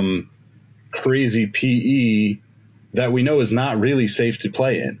some crazy PE that we know is not really safe to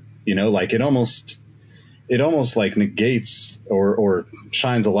play in, like it almost like negates or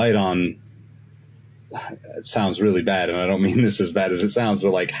shines a light on, it sounds really bad. And I don't mean this as bad as it sounds, but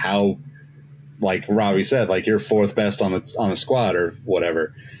like how, like Robbie said, like you're 4th best on the squad or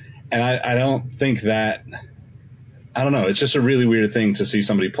whatever. And I don't think that, I don't know. It's just a really weird thing to see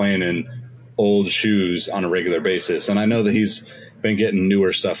somebody playing in old shoes on a regular basis. And I know that he's been getting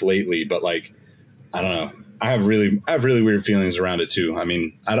newer stuff lately, but like, I don't know. I have really weird feelings around it too. I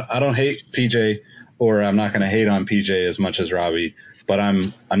mean, I don't hate PJ, or I'm not going to hate on PJ as much as Robbie, but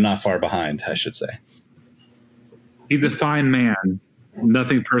I'm not far behind, I should say. He's a fine man.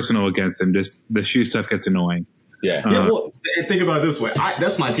 Nothing personal against him. Just the shoe stuff gets annoying. Yeah. Well, think about it this way.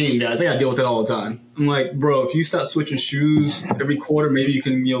 That's my team, guys. I got to deal with it all the time. I'm like, bro, if you stop switching shoes every quarter, maybe you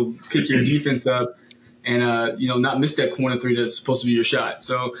can, pick your defense up and, not miss that corner three that's supposed to be your shot.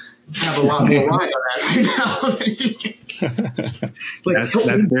 So I have a lot more ride on that right now. Like,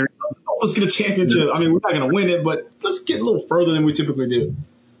 that's very. Help us get a championship. I mean, we're not going to win it, but let's get a little further than we typically do.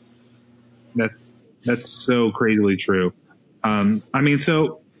 That's so crazily true.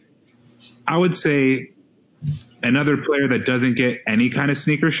 So I would say another player that doesn't get any kind of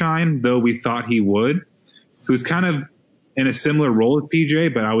sneaker shine, though we thought he would, who's kind of in a similar role with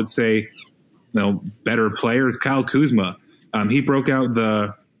PJ, but I would say, better player is Kyle Kuzma. He broke out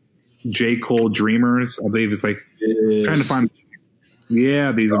the J. Cole Dreamers. I believe it's like trying to find,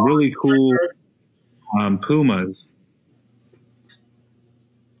 these really cool Pumas.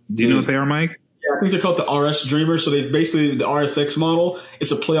 Do you know what they are, Mike? Yeah, I think they're called the RS Dreamer. So they basically, the RSX model,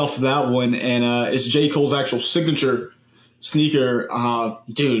 it's a playoff of that one. And it's J. Cole's actual signature sneaker.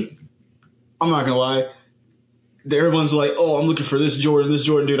 Dude, I'm not going to lie. Everyone's like, oh, I'm looking for this Jordan.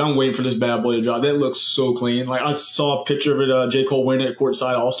 Dude, I'm waiting for this bad boy to drop. That looks so clean. Like, I saw a picture of it, J. Cole wearing it at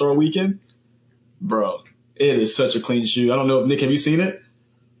courtside All-Star weekend. Bro, it is such a clean shoe. I don't know. Nick, have you seen it?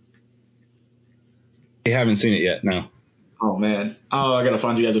 I haven't seen it yet, no. Oh, man. Oh, I got to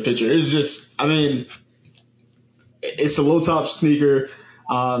find you guys a picture. It's just, I mean, it's a low-top sneaker.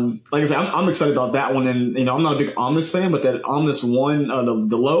 Like I said, I'm excited about that one. And, I'm not a big Omnis fan, but that Omnis one,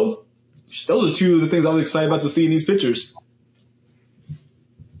 the low, those are two of the things I was excited about to see in these pictures.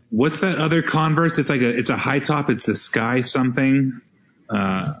 What's that other Converse? It's a high top. It's the Sky something.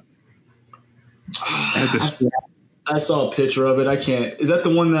 I saw a picture of it. I can't. Is that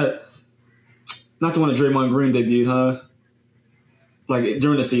the one that, not the one that Draymond Green debuted, huh? Like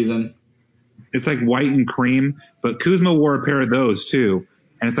during the season. It's like white and cream, but Kuzma wore a pair of those too.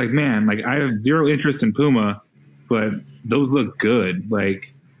 And it's like, man, like I have zero interest in Puma, but those look good.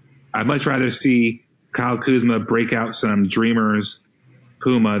 Like I'd much rather see Kyle Kuzma break out some Dreamers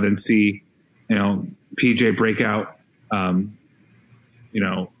Puma than see, PJ break out, what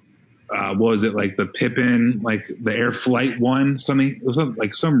was it, like the Pippin, like the Air Flight one, something, it was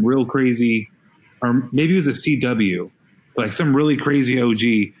like some real crazy, or maybe it was a CW, like some really crazy OG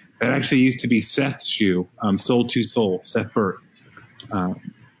that actually used to be Seth's shoe, Soul to Soul, Seth Burt. I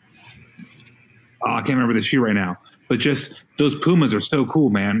can't remember the shoe right now, but just those Pumas are so cool,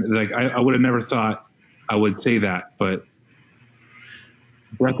 man. Like I would have never thought I would say that, but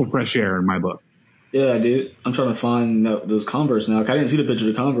breath of fresh air in my book. Yeah, dude. I'm trying to find those Converse now. I didn't see the picture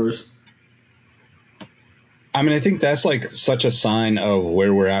of the Converse. I mean, I think that's like such a sign of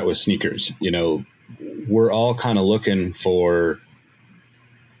where we're at with sneakers. We're all kind of looking for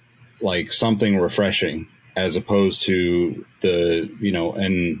like something refreshing as opposed to the,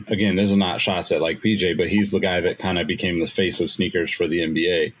 and again, this is not shots at like PJ, but he's the guy that kind of became the face of sneakers for the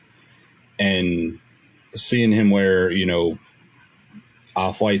NBA. And seeing him wear,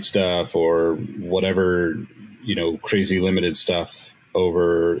 off-white stuff or whatever, crazy limited stuff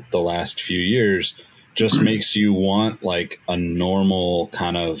over the last few years just makes you want like a normal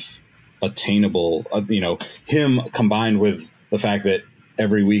kind of attainable, him combined with the fact that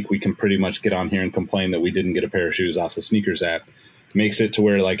every week we can pretty much get on here and complain that we didn't get a pair of shoes off the sneakers app makes it to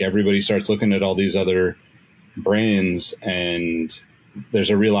where like everybody starts looking at all these other brands, and there's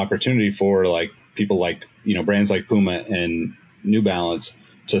a real opportunity for like people like, brands like Puma and New Balance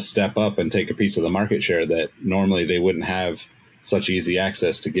to step up and take a piece of the market share that normally they wouldn't have such easy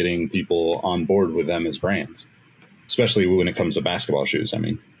access to getting people on board with them as brands, especially when it comes to basketball shoes. I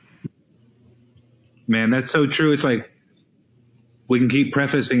mean, man, that's so true. It's like we can keep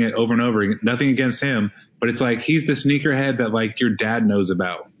prefacing it over and over again. Nothing against him, but it's like he's the sneakerhead that like your dad knows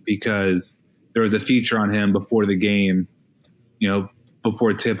about because there was a feature on him before the game,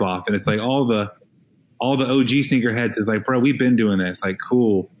 before tip off. And it's like all the OG sneakerheads is like, bro, we've been doing this. Like,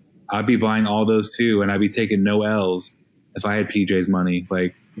 cool. I'd be buying all those too. And I'd be taking no L's if I had PJ's money.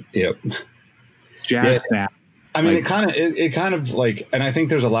 Like, yep. Jazz snap. I mean, like, it kind of like, and I think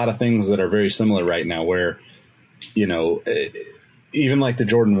there's a lot of things that are very similar right now where, even like the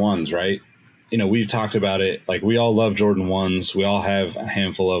Jordan 1s, right? We've talked about it. Like we all love Jordan 1s. We all have a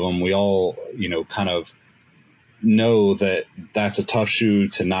handful of them. We all, kind of know that that's a tough shoe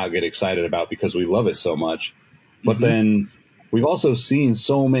to not get excited about because we love it so much. But then we've also seen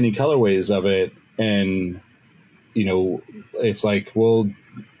so many colorways of it, and it's like, well,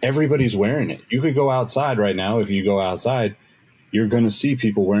 everybody's wearing it. You could go outside right now. If you go outside, you're going to see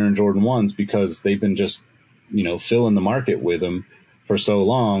people wearing Jordan 1s because they've been just, filling the market with them for so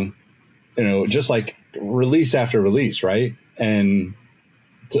long, just like release after release, right? And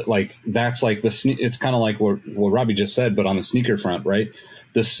that's like it's kind of like what Robbie just said, but on the sneaker front, right?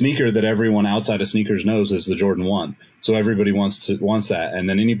 The sneaker that everyone outside of sneakers knows is the Jordan 1. So everybody wants that. And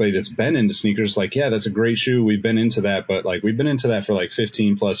then anybody that's been into sneakers, like, yeah, that's a great shoe. We've been into that, but like we've been into that for like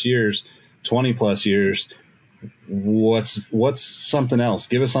 15 plus years, 20 plus years. What's something else?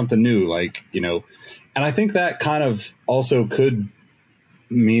 Give us something new, and I think that kind of also could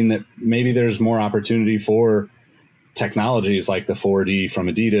mean that maybe there's more opportunity for technologies like the 4D from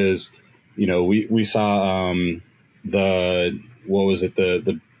Adidas. We saw the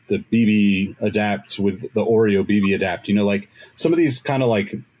BB Adapt with the Oreo BB Adapt. Like some of these kind of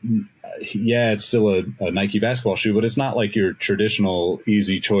like, yeah, it's still a Nike basketball shoe, but it's not like your traditional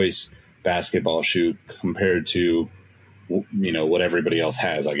easy choice basketball shoe compared to what everybody else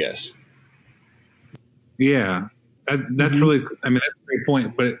has, I guess. Yeah, that's really. I mean, that's a great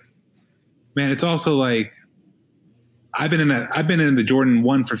point. But man, it's also like I've been in the Jordan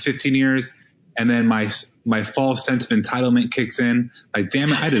 1 for 15 years, and then my false sense of entitlement kicks in. Like,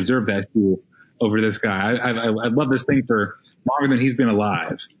 damn it, I deserve that shoe over this guy. I love this thing for longer than he's been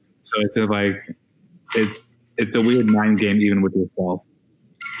alive. So it's like it's a weird mind game even with yourself,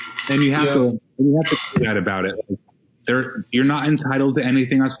 and you have to do that about it. You're not entitled to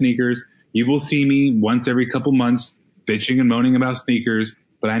anything on sneakers. You will see me once every couple months bitching and moaning about sneakers,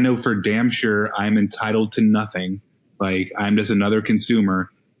 but I know for damn sure I'm entitled to nothing. Like, I'm just another consumer,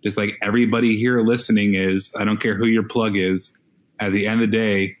 just like everybody here listening is. I don't care who your plug is. At the end of the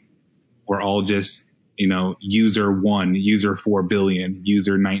day, we're all just, user 1, user 4 billion,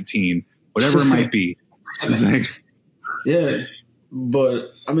 user 19, whatever it might be. It's like, yeah,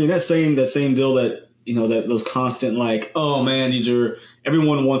 but I mean that same deal that that those constant like, oh man,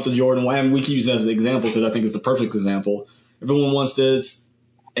 everyone wants a Jordan 1, and we can use that as an example because I think it's the perfect example. Everyone wants this,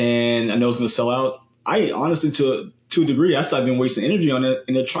 and I know it's going to sell out. I honestly, to a degree, I stopped being wasting energy on it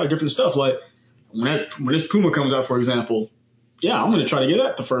and to try different stuff. Like when this Puma comes out, for example, yeah, I'm going to try to get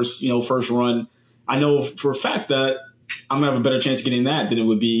that the first run. I know for a fact that I'm going to have a better chance of getting that than it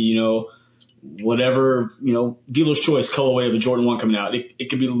would be, whatever, dealer's choice colorway of a Jordan 1 coming out. It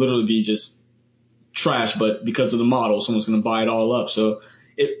could literally be just trash, but because of the model, someone's going to buy it all up. So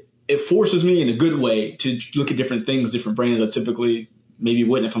it forces me in a good way to look at different things, different brands I typically maybe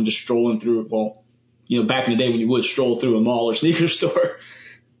wouldn't if I'm just strolling through. Well, back in the day when you would stroll through a mall or sneaker store.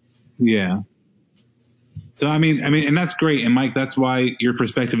 Yeah. So, I mean, and that's great. And Mike, that's why your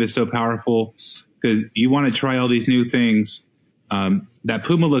perspective is so powerful, because you want to try all these new things. That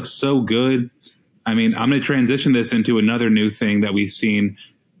Puma looks so good. I mean, I'm going to transition this into another new thing that we've seen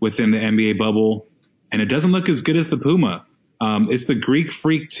within the NBA bubble, and it doesn't look as good as the Puma. It's the Greek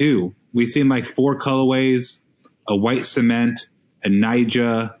Freak 2. We've seen like 4 colorways, a white cement, a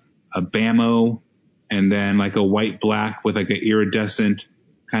Nyjah, a Bamo, and then like a white black with like an iridescent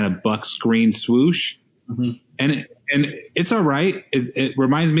kind of Bucks green swoosh. Mm-hmm. And it's all right. It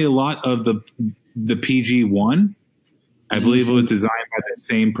reminds me a lot of the PG1. I believe it was designed by the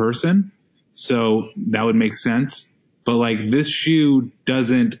same person, so that would make sense. But like this shoe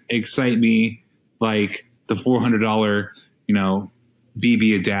doesn't excite me like the $400,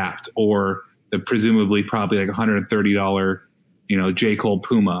 BB Adapt or the presumably probably like $130, J. Cole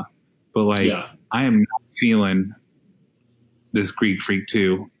Puma. But like I am not feeling this Greek Freak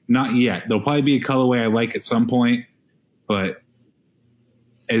 2. Not yet. There'll probably be a colorway I like at some point, but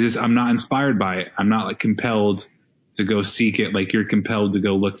I'm not inspired by it. I'm not like compelled to go seek it like you're compelled to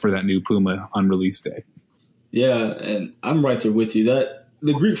go look for that new Puma on release day. Yeah, and I'm right there with you. That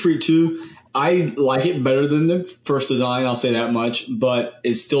the Greek Freak 2, I like it better than the first design, I'll say that much, but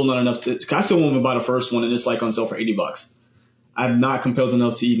it's still not enough to – I still want to buy the first one, and it's like on sale for $80. I'm not compelled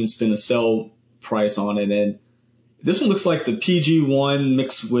enough to even spend a sell price on it. And this one looks like the PG1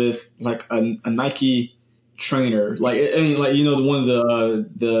 mixed with like a Nike trainer, the one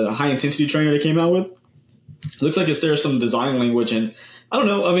of the high intensity trainer they came out with. It looks like there's some design language, and I don't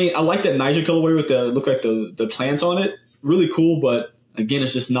know. I mean, I like that Nyjah colorway with the plants on it. Really cool, but again,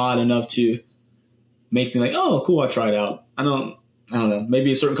 it's just not enough to make me like, oh, cool, I'll try it out. I don't know.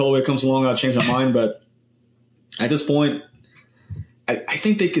 Maybe a certain colorway comes along, I'll change my mind, but at this point, I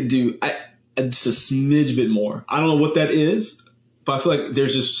think they could do just a smidge bit more. I don't know what that is, but I feel like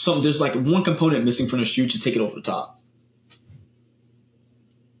there's like one component missing from the shoe to take it over the top.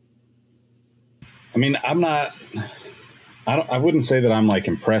 I mean, I wouldn't say that I'm like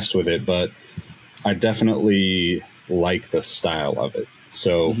impressed with it, but I definitely like the style of it.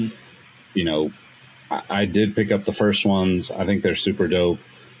 So, you know, I did pick up the first ones. I think they're super dope.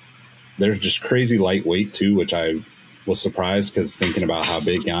 They're just crazy lightweight too, which I was surprised because thinking about how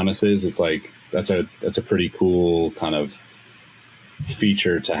big Giannis is, it's like that's a pretty cool kind of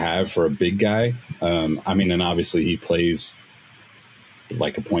feature to have for a big guy. I mean, and obviously he plays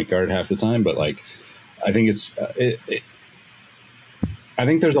like a point guard half the time, but like I think I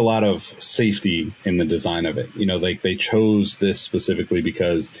think there's a lot of safety in the design of it. You know, like they chose this specifically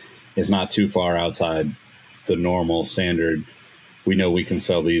because it's not too far outside the normal standard. We know we can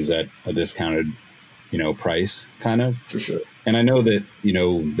sell these at a discounted, you know, price kind of. For sure. And I know that, you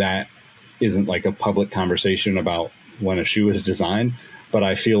know, that isn't like a public conversation about when a shoe is designed, but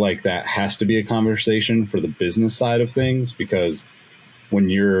I feel like that has to be a conversation for the business side of things, because when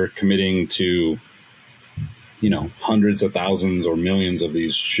you're committing to, you know, hundreds of thousands or millions of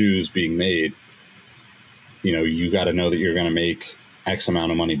these shoes being made, you know, you got to know that you're going to make X amount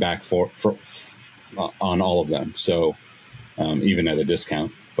of money back for on all of them. So, even at a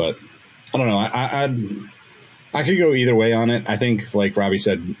discount, but I don't know. I could go either way on it. I think, like Robbie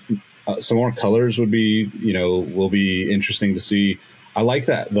said, some more colors would be, you know, will be interesting to see. I like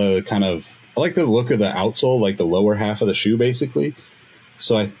that. I like the look of the outsole, like the lower half of the shoe, basically.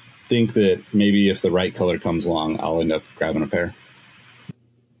 So I think that maybe if the right color comes along, I'll end up grabbing a pair.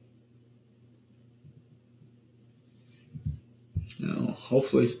 You know,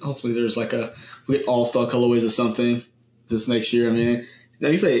 hopefully there's like we get all-star colorways or something this next year. I mean,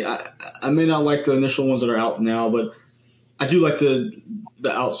 like you say, I may not like the initial ones that are out now, but I do like the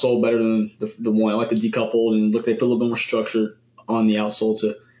outsole better than the one. I like the decoupled, and they put a little bit more structure on the outsole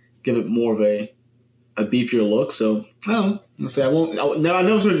to give it more of a beefier look. So I don't know. I'll say I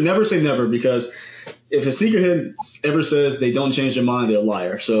never say never, because if a sneakerhead ever says they don't change their mind, they're a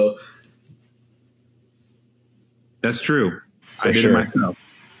liar. So That's true. For I did sure. it myself.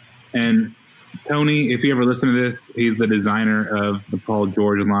 And Tony, if you ever listen to this, he's the designer of the Paul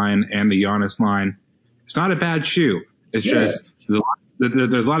George line and the Giannis line. It's not a bad shoe. It's just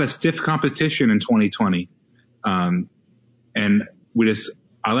there's a lot of stiff competition in 2020. And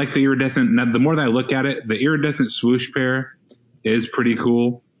I like the iridescent. The more that I look at it, the iridescent swoosh pair is pretty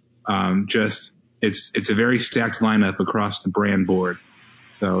cool. It's a very stacked lineup across the brand board.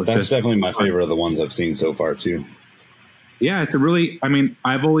 So That's definitely my favorite of the ones I've seen so far too. Yeah,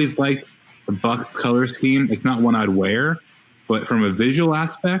 I've always liked the Bucks color scheme. It's not one I'd wear, but from a visual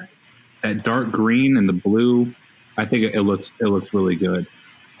aspect, that dark green and the blue, I think it looks really good.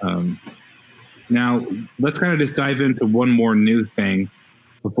 Now let's kind of just dive into one more new thing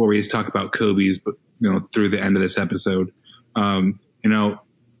before we just talk about Kobe's, but through the end of this episode.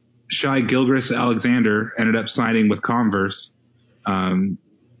 Shai Gilgeous-Alexander ended up signing with Converse,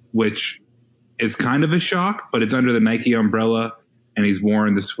 which is kind of a shock, but it's under the Nike umbrella, and he's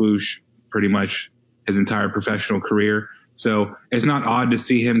worn the swoosh pretty much his entire professional career. So it's not odd to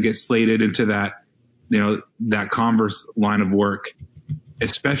see him get slated into that, that Converse line of work,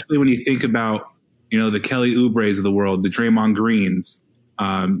 especially when you think about, the Kelly Oubres of the world, the Draymond Greens,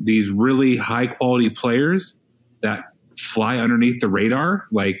 these really high quality players that fly underneath the radar.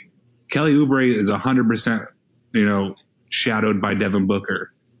 Like Kelly Oubre is 100%, shadowed by Devin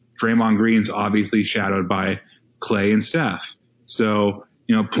Booker. Draymond Green's obviously shadowed by Clay and Steph. So,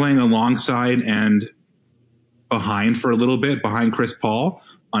 playing alongside and behind for a little bit, behind Chris Paul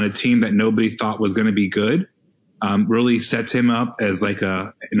on a team that nobody thought was going to be good, really sets him up as like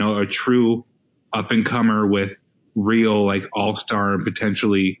a true up and comer with real like all-star and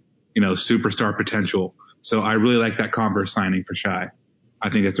potentially, superstar potential. So I really like that Converse signing for Shai. I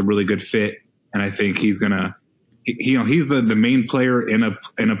think it's a really good fit, and I think he's gonna, he's the main player in a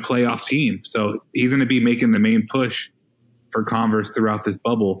playoff team. So he's gonna be making the main push for Converse throughout this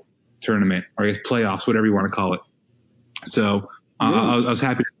bubble tournament, or I guess playoffs, whatever you want to call it. So I was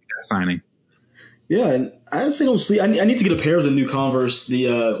happy to see that signing. Yeah, and I honestly don't sleep. I need to get a pair of the new Converse, the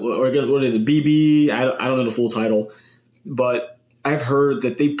BB. I don't know the full title, but I've heard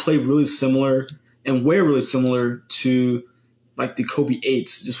that they play really similar and wear really similar to like the Kobe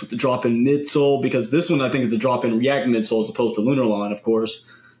 8s, just with the drop-in midsole, because this one I think is a drop-in React midsole as opposed to Lunar Line, of course.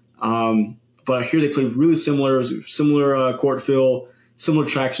 But I hear they play really similar court feel, similar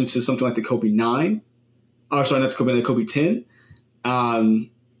traction to something like the Kobe 9. Oh, sorry, not the Kobe 9, the Kobe 10.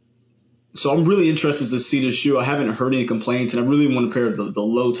 So I'm really interested to see this shoe. I haven't heard any complaints, and I really want a pair of the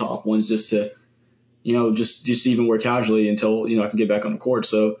low top ones just to, just even wear casually until, I can get back on the court.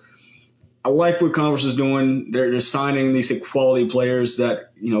 So I like what Converse is doing. They're signing these quality players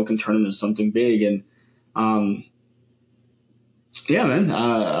that, can turn into something big. And, yeah, man,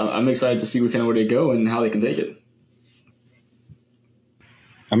 I'm excited to see where they go and how they can take it.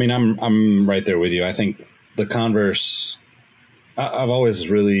 I mean, I'm right there with you. I think the Converse. I've always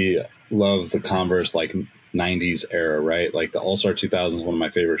really loved the Converse like '90s era, right? Like the All Star 2000 is one of my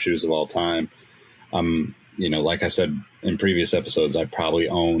favorite shoes of all time. Like I said in previous episodes, I probably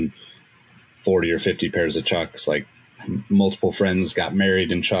own 40 or 50 pairs of Chucks. Like multiple friends got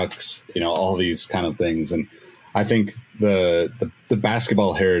married in Chucks. All these kind of things, and I think the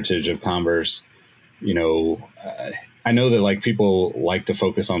basketball heritage of Converse. I know that like people like to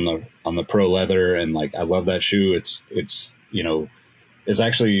focus on the pro leather, and like I love that shoe. It's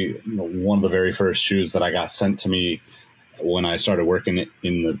actually one of the very first shoes that I got sent to me when I started working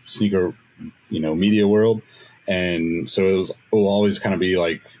in the sneaker media world, and so it will always kind of be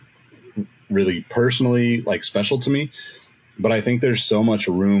like really personally like special to me. But I think there's so much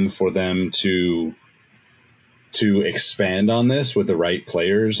room for them to expand on this with the right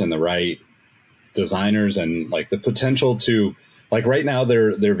players and the right designers, and like the potential to, like, right now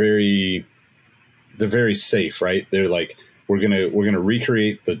they're very safe, right? They're like, we're gonna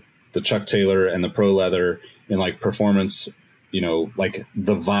recreate the Chuck Taylor and the pro leather in like performance, like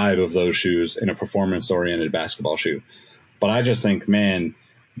the vibe of those shoes in a performance oriented basketball shoe. But I just think, man,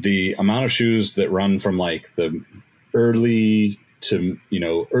 the amount of shoes that run from like the early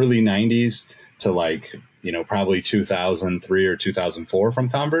 90s to like probably 2003 or 2004 from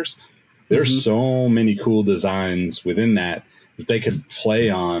Converse. There's so many cool designs within that they could play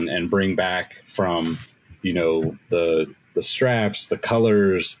on and bring back from, the straps, the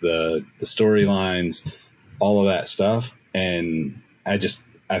colors, the storylines, all of that stuff. And I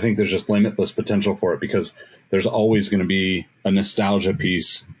think there's just limitless potential for it, because there's always going to be a nostalgia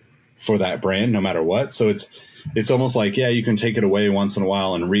piece for that brand no matter what. So it's almost like, yeah, you can take it away once in a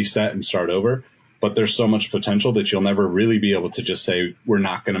while and reset and start over. But there's so much potential that you'll never really be able to just say, we're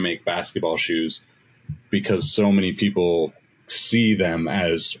not going to make basketball shoes, because so many people see them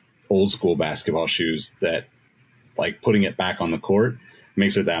as old school basketball shoes that, like, putting it back on the court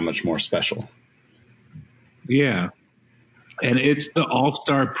makes it that much more special. Yeah. And it's the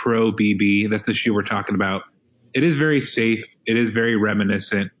All-Star Pro BB. That's the shoe we're talking about. It is very safe. It is very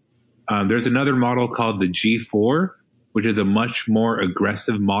reminiscent. There's another model called the G4, which is a much more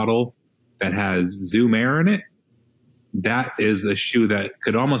aggressive model that has Zoom Air in it. That is a shoe that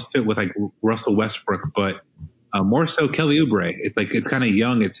could almost fit with like Russell Westbrook, but more so Kelly Oubre. It's kind of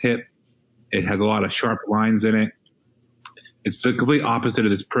young, it's hip, it has a lot of sharp lines in it. It's the complete opposite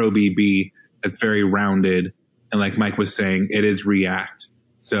of this Pro BB that's very rounded, and like Mike was saying, it is React.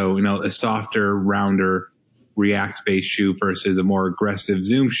 So a softer, rounder React-based shoe versus a more aggressive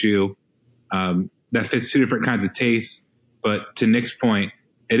Zoom shoe that fits two different kinds of tastes. But to Nick's point,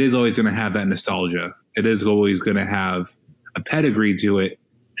 it is always going to have that nostalgia. It is always going to have a pedigree to it,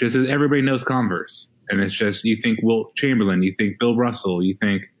 just as everybody knows Converse. And it's just, you think Wilt Chamberlain, you think Bill Russell, you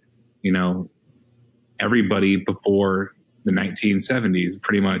think, everybody before the 1970s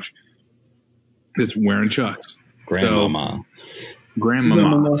pretty much just wearing Chucks. Grandmama.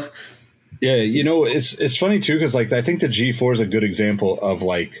 Yeah, it's funny too, because like I think the G4 is a good example of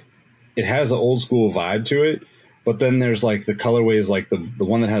like, it has an old school vibe to it. But then there's like the colorways, like the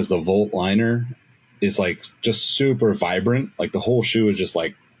one that has the Volt liner is like just super vibrant. Like the whole shoe is just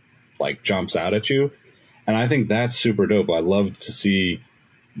like jumps out at you. And I think that's super dope. I'd love to see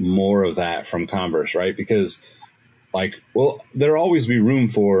more of that from Converse, right? Because there'll always be room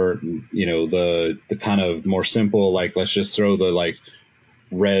for, the kind of more simple, like, let's just throw the like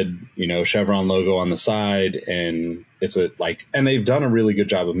red, chevron logo on the side, and it's and they've done a really good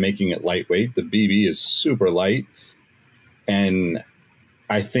job of making it lightweight. The BB is super light, and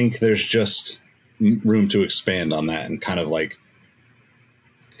I think there's just room to expand on that and kind of like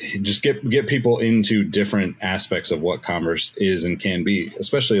just get people into different aspects of what Converse is and can be,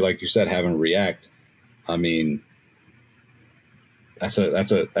 especially like you said, having React. I mean, that's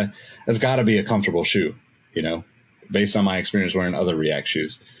got to be a comfortable shoe, based on my experience wearing other React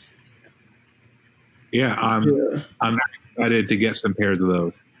shoes. Yeah, I'm excited to get some pairs of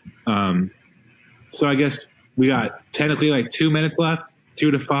those. So I guess we got technically like 2 minutes left,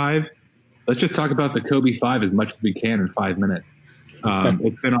 2 to 5. Let's just talk about the Kobe 5 as much as we can in 5 minutes.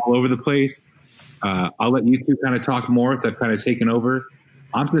 It's been all over the place. I'll let you two kind of talk more, so I've kind of taken over.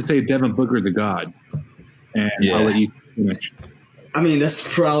 I'm going to say Devin Booker is a god, and I'll let you finish. I mean,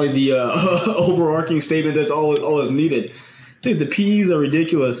 that's probably the overarching statement. That's all that's needed. Dude, the P's are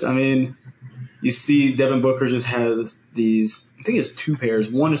ridiculous. I mean, you see Devin Booker just has these, I think it's 2 pairs.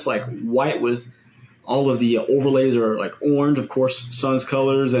 One is like white with all of the overlays are like orange, of course, Suns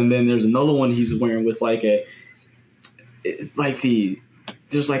colors. And then there's another one he's wearing with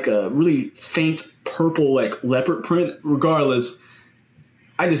there's like a really faint purple, like leopard print. Regardless,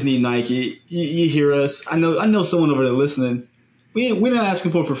 I just need Nike. You hear us. I know someone over there listening. We're not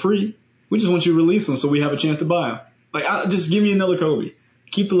asking for free. We just want you to release them so we have a chance to buy them. Like, just give me another Kobe.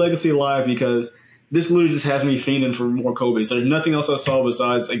 Keep the legacy alive, because this literally just has me fiending for more Kobe. So there's nothing else I saw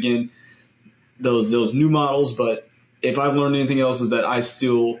besides, again, those new models. But if I've learned anything else, is that I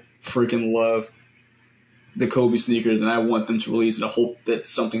still freaking love the Kobe sneakers, and I want them to release, and I hope that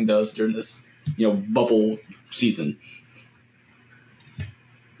something does during this, bubble season.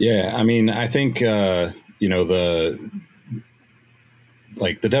 Yeah, I mean, I think the Devin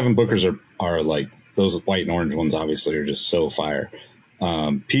Bookers are like, those white and orange ones obviously are just so fire.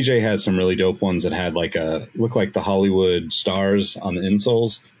 PJ had some really dope ones that had look like the Hollywood stars on the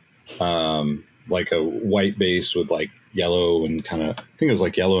insoles, like a white base with like yellow and I think it was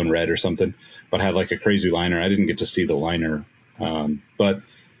like yellow and red or something, but had like a crazy liner. I didn't get to see the liner, but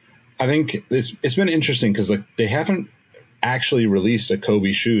I think it's been interesting because they haven't actually released a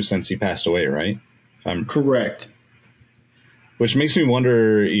Kobe shoe since he passed away, right? Correct. Which makes me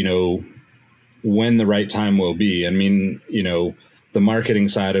wonder, when the right time will be. I mean, the marketing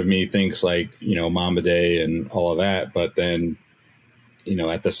side of me thinks Mamba Day and all of that, but then,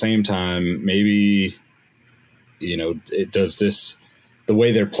 at the same time, maybe, it does this, the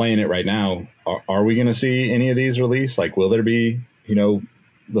way they're playing it right now, are we going to see any of these released? Like, will there be, the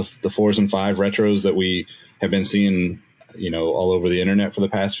 4s and 5 retros that we have been seeing, all over the internet for the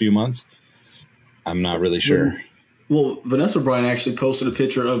past few months? I'm not really sure. Well, Vanessa Bryant actually posted a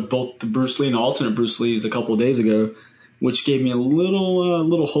picture of both the Bruce Lee and alternate Bruce Lees a couple of days ago, which gave me a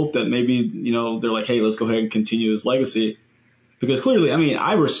little hope that maybe, they're like, hey, let's go ahead and continue his legacy. Because clearly, I mean,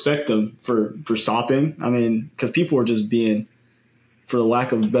 I respect them for stopping. I mean, because people are just being, for the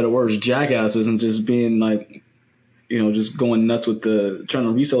lack of better words, jackasses, and just being like, just going nuts with trying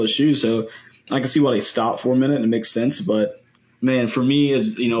to resell his shoes. So I can see why they stopped for a minute, and it makes sense. But man, for me,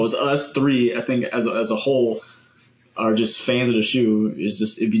 as us three, I think as a whole, are just fans of the shoe.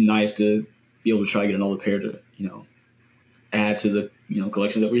 It'd be nice to be able to try to get another pair to, add to the,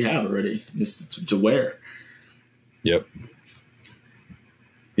 collection that we have already, just to wear. Yep.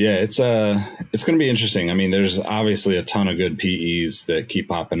 Yeah, it's going to be interesting. I mean, there's obviously a ton of good PEs that keep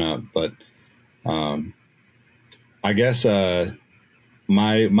popping up, but I guess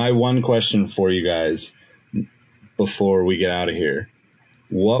my one question for you guys before we get out of here,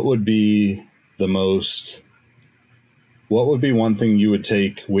 what would be one thing you would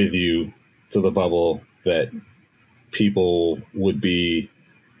take with you to the bubble that people wouldn't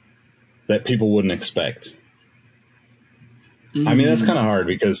expect? I mean, that's kind of hard,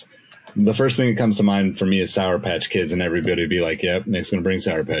 because the first thing that comes to mind for me is Sour Patch Kids, and everybody would be like, yep, Nick's going to bring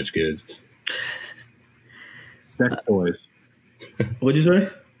Sour Patch Kids. Sex toys. What'd you say?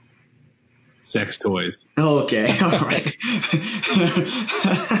 Sex toys. Oh, okay. All right.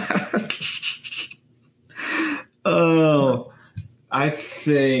 Oh, I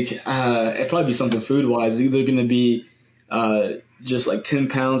think it'd probably be something food-wise. Either going to be just like 10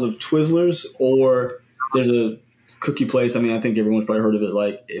 pounds of Twizzlers, or there's a cookie place. I mean, I think everyone's probably heard of it.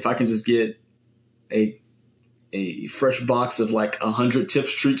 Like, if I can just get a fresh box of like 100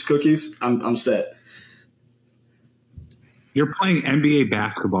 Tips Treats cookies, I'm set. You're playing NBA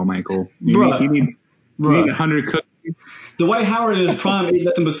basketball, Michael. You need 100 cookies. Dwight Howard in his prime ate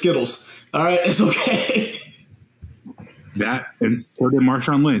nothing but Skittles. All right, it's okay. That, and so did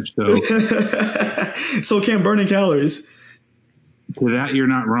Marshawn Lynch. So so can't burning calories. To that, you're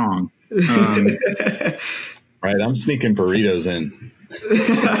not wrong. Right, I'm sneaking burritos in.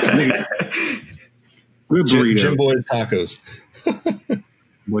 Good burrito. Jim Boy's Tacos.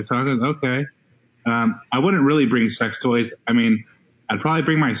 Boy Tacos, okay. I wouldn't really bring sex toys. I mean, I'd probably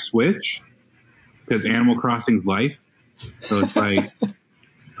bring my Switch, because Animal Crossing's life. So it's like,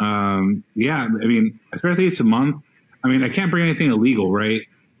 yeah, I mean, especially it's a month. I mean, I can't bring anything illegal, right?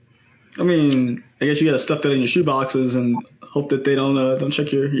 I mean, I guess you got to stuff that in your shoe boxes and hope that they don't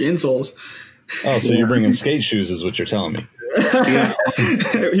check your insoles. Oh, so you're bringing skate shoes is what you're telling me. Yeah.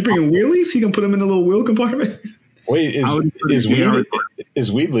 You bringing wheelies? He can put them in the little wheel compartment? Wait,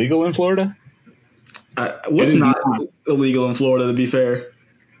 is weed legal in Florida? What's not illegal in Florida, to be fair?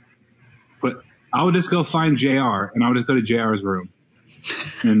 But I would just go find JR, and I would just go to JR's room,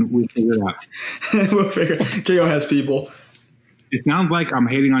 and we'll figure it out. We'll figure it out. JR has people. It sounds like I'm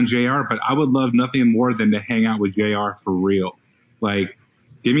hating on JR, but I would love nothing more than to hang out with JR for real. Like,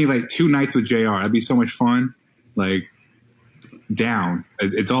 give me like 2 nights with JR. That'd be so much fun. Like, down.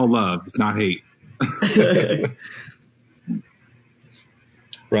 It's all love. It's not hate.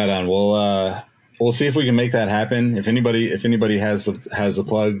 Right on. We'll see if we can make that happen. If anybody has a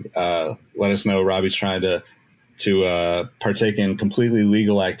plug, let us know. Robbie's trying to to partake in completely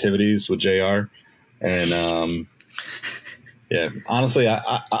legal activities with JR. And yeah, honestly,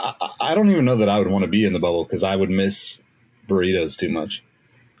 I don't even know that I would want to be in the bubble because I would miss burritos too much.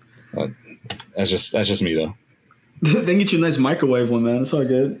 That's just me though. Then get you a nice microwave one, man. It's all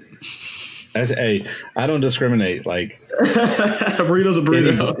good. Hey, I don't discriminate. Like A burrito's a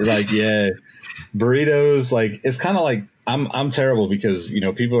burrito. Like, yeah, burritos. Like, it's kind of like I'm terrible because, you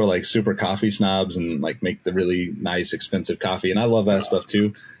know, people are like super coffee snobs and like make the really nice, expensive coffee. And I love that stuff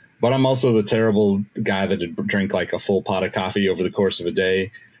too. But I'm also the terrible guy that would drink like a full pot of coffee over the course of a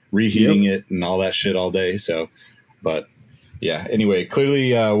day, reheating it and all that shit all day. So, but yeah, anyway,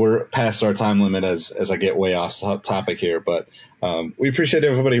 clearly we're past our time limit as I get way off topic here, but we appreciate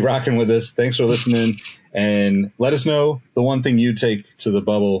everybody rocking with us. Thanks for listening, and let us know the one thing you take to the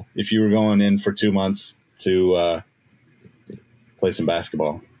bubble if you were going in for 2 months to play some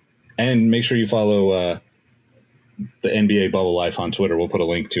basketball. And make sure you follow the NBA Bubble Life on Twitter. We'll put a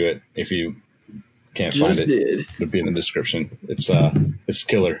link to it if you can't find it. It'll be in the description. It's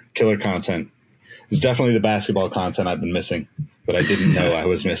killer content. It's definitely the basketball content I've been missing, but I didn't know I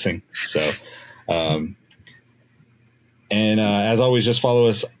was missing. So, as always, just follow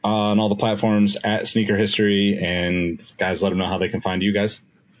us on all the platforms at Sneaker History, and guys, let them know how they can find you guys.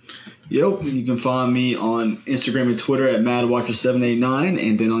 Yep, you can find me on Instagram and Twitter at MadWatcher789,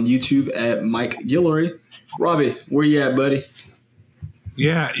 and then on YouTube at Mike Guillory. Robbie, where you at, buddy?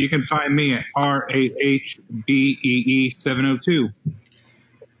 Yeah, you can find me at RAHBEE702.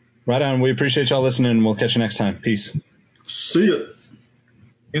 Right on. We appreciate y'all listening, and we'll catch you next time. Peace. See ya.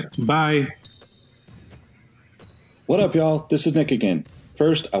 Yeah, bye. What up, y'all? This is Nick again.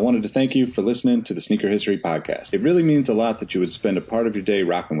 First, I wanted to thank you for listening to the Sneaker History Podcast. It really means a lot that you would spend a part of your day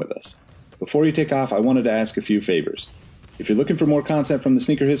rocking with us. Before you take off, I wanted to ask a few favors. If you're looking for more content from the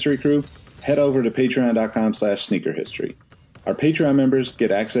Sneaker History crew, head over to patreon.com/sneakerhistory. Our Patreon members get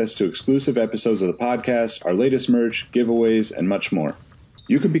access to exclusive episodes of the podcast, our latest merch, giveaways, and much more.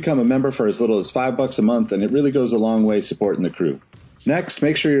 You can become a member for as little as $5 a month, and it really goes a long way supporting the crew. Next,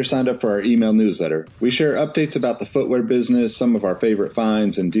 make sure you're signed up for our email newsletter. We share updates about the footwear business, some of our favorite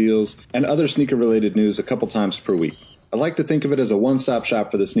finds and deals, and other sneaker-related news a couple times per week. I like to think of it as a one-stop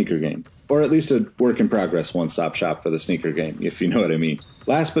shop for the sneaker game, or at least a work-in-progress one-stop shop for the sneaker game, if you know what I mean.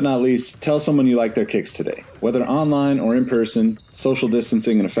 Last but not least, tell someone you like their kicks today. Whether online or in person, social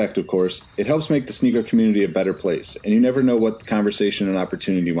distancing in effect, of course, it helps make the sneaker community a better place, and you never know what conversation and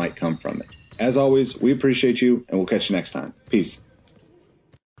opportunity might come from it. As always, we appreciate you, and we'll catch you next time. Peace.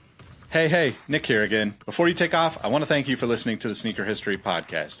 Hey, Nick here again. Before you take off, I want to thank you for listening to the Sneaker History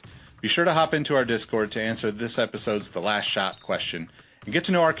Podcast. Be sure to hop into our Discord to answer this episode's The Last Shot question and get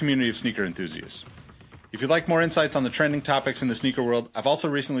to know our community of sneaker enthusiasts. If you'd like more insights on the trending topics in the sneaker world, I've also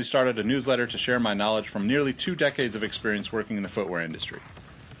recently started a newsletter to share my knowledge from nearly 2 decades of experience working in the footwear industry.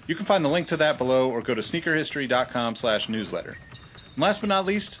 You can find the link to that below or go to sneakerhistory.com/newsletter. And last but not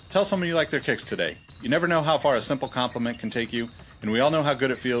least, tell someone you like their kicks today. You never know how far a simple compliment can take you, and we all know how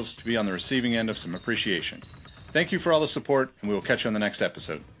good it feels to be on the receiving end of some appreciation. Thank you for all the support, and we will catch you on the next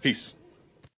episode. Peace.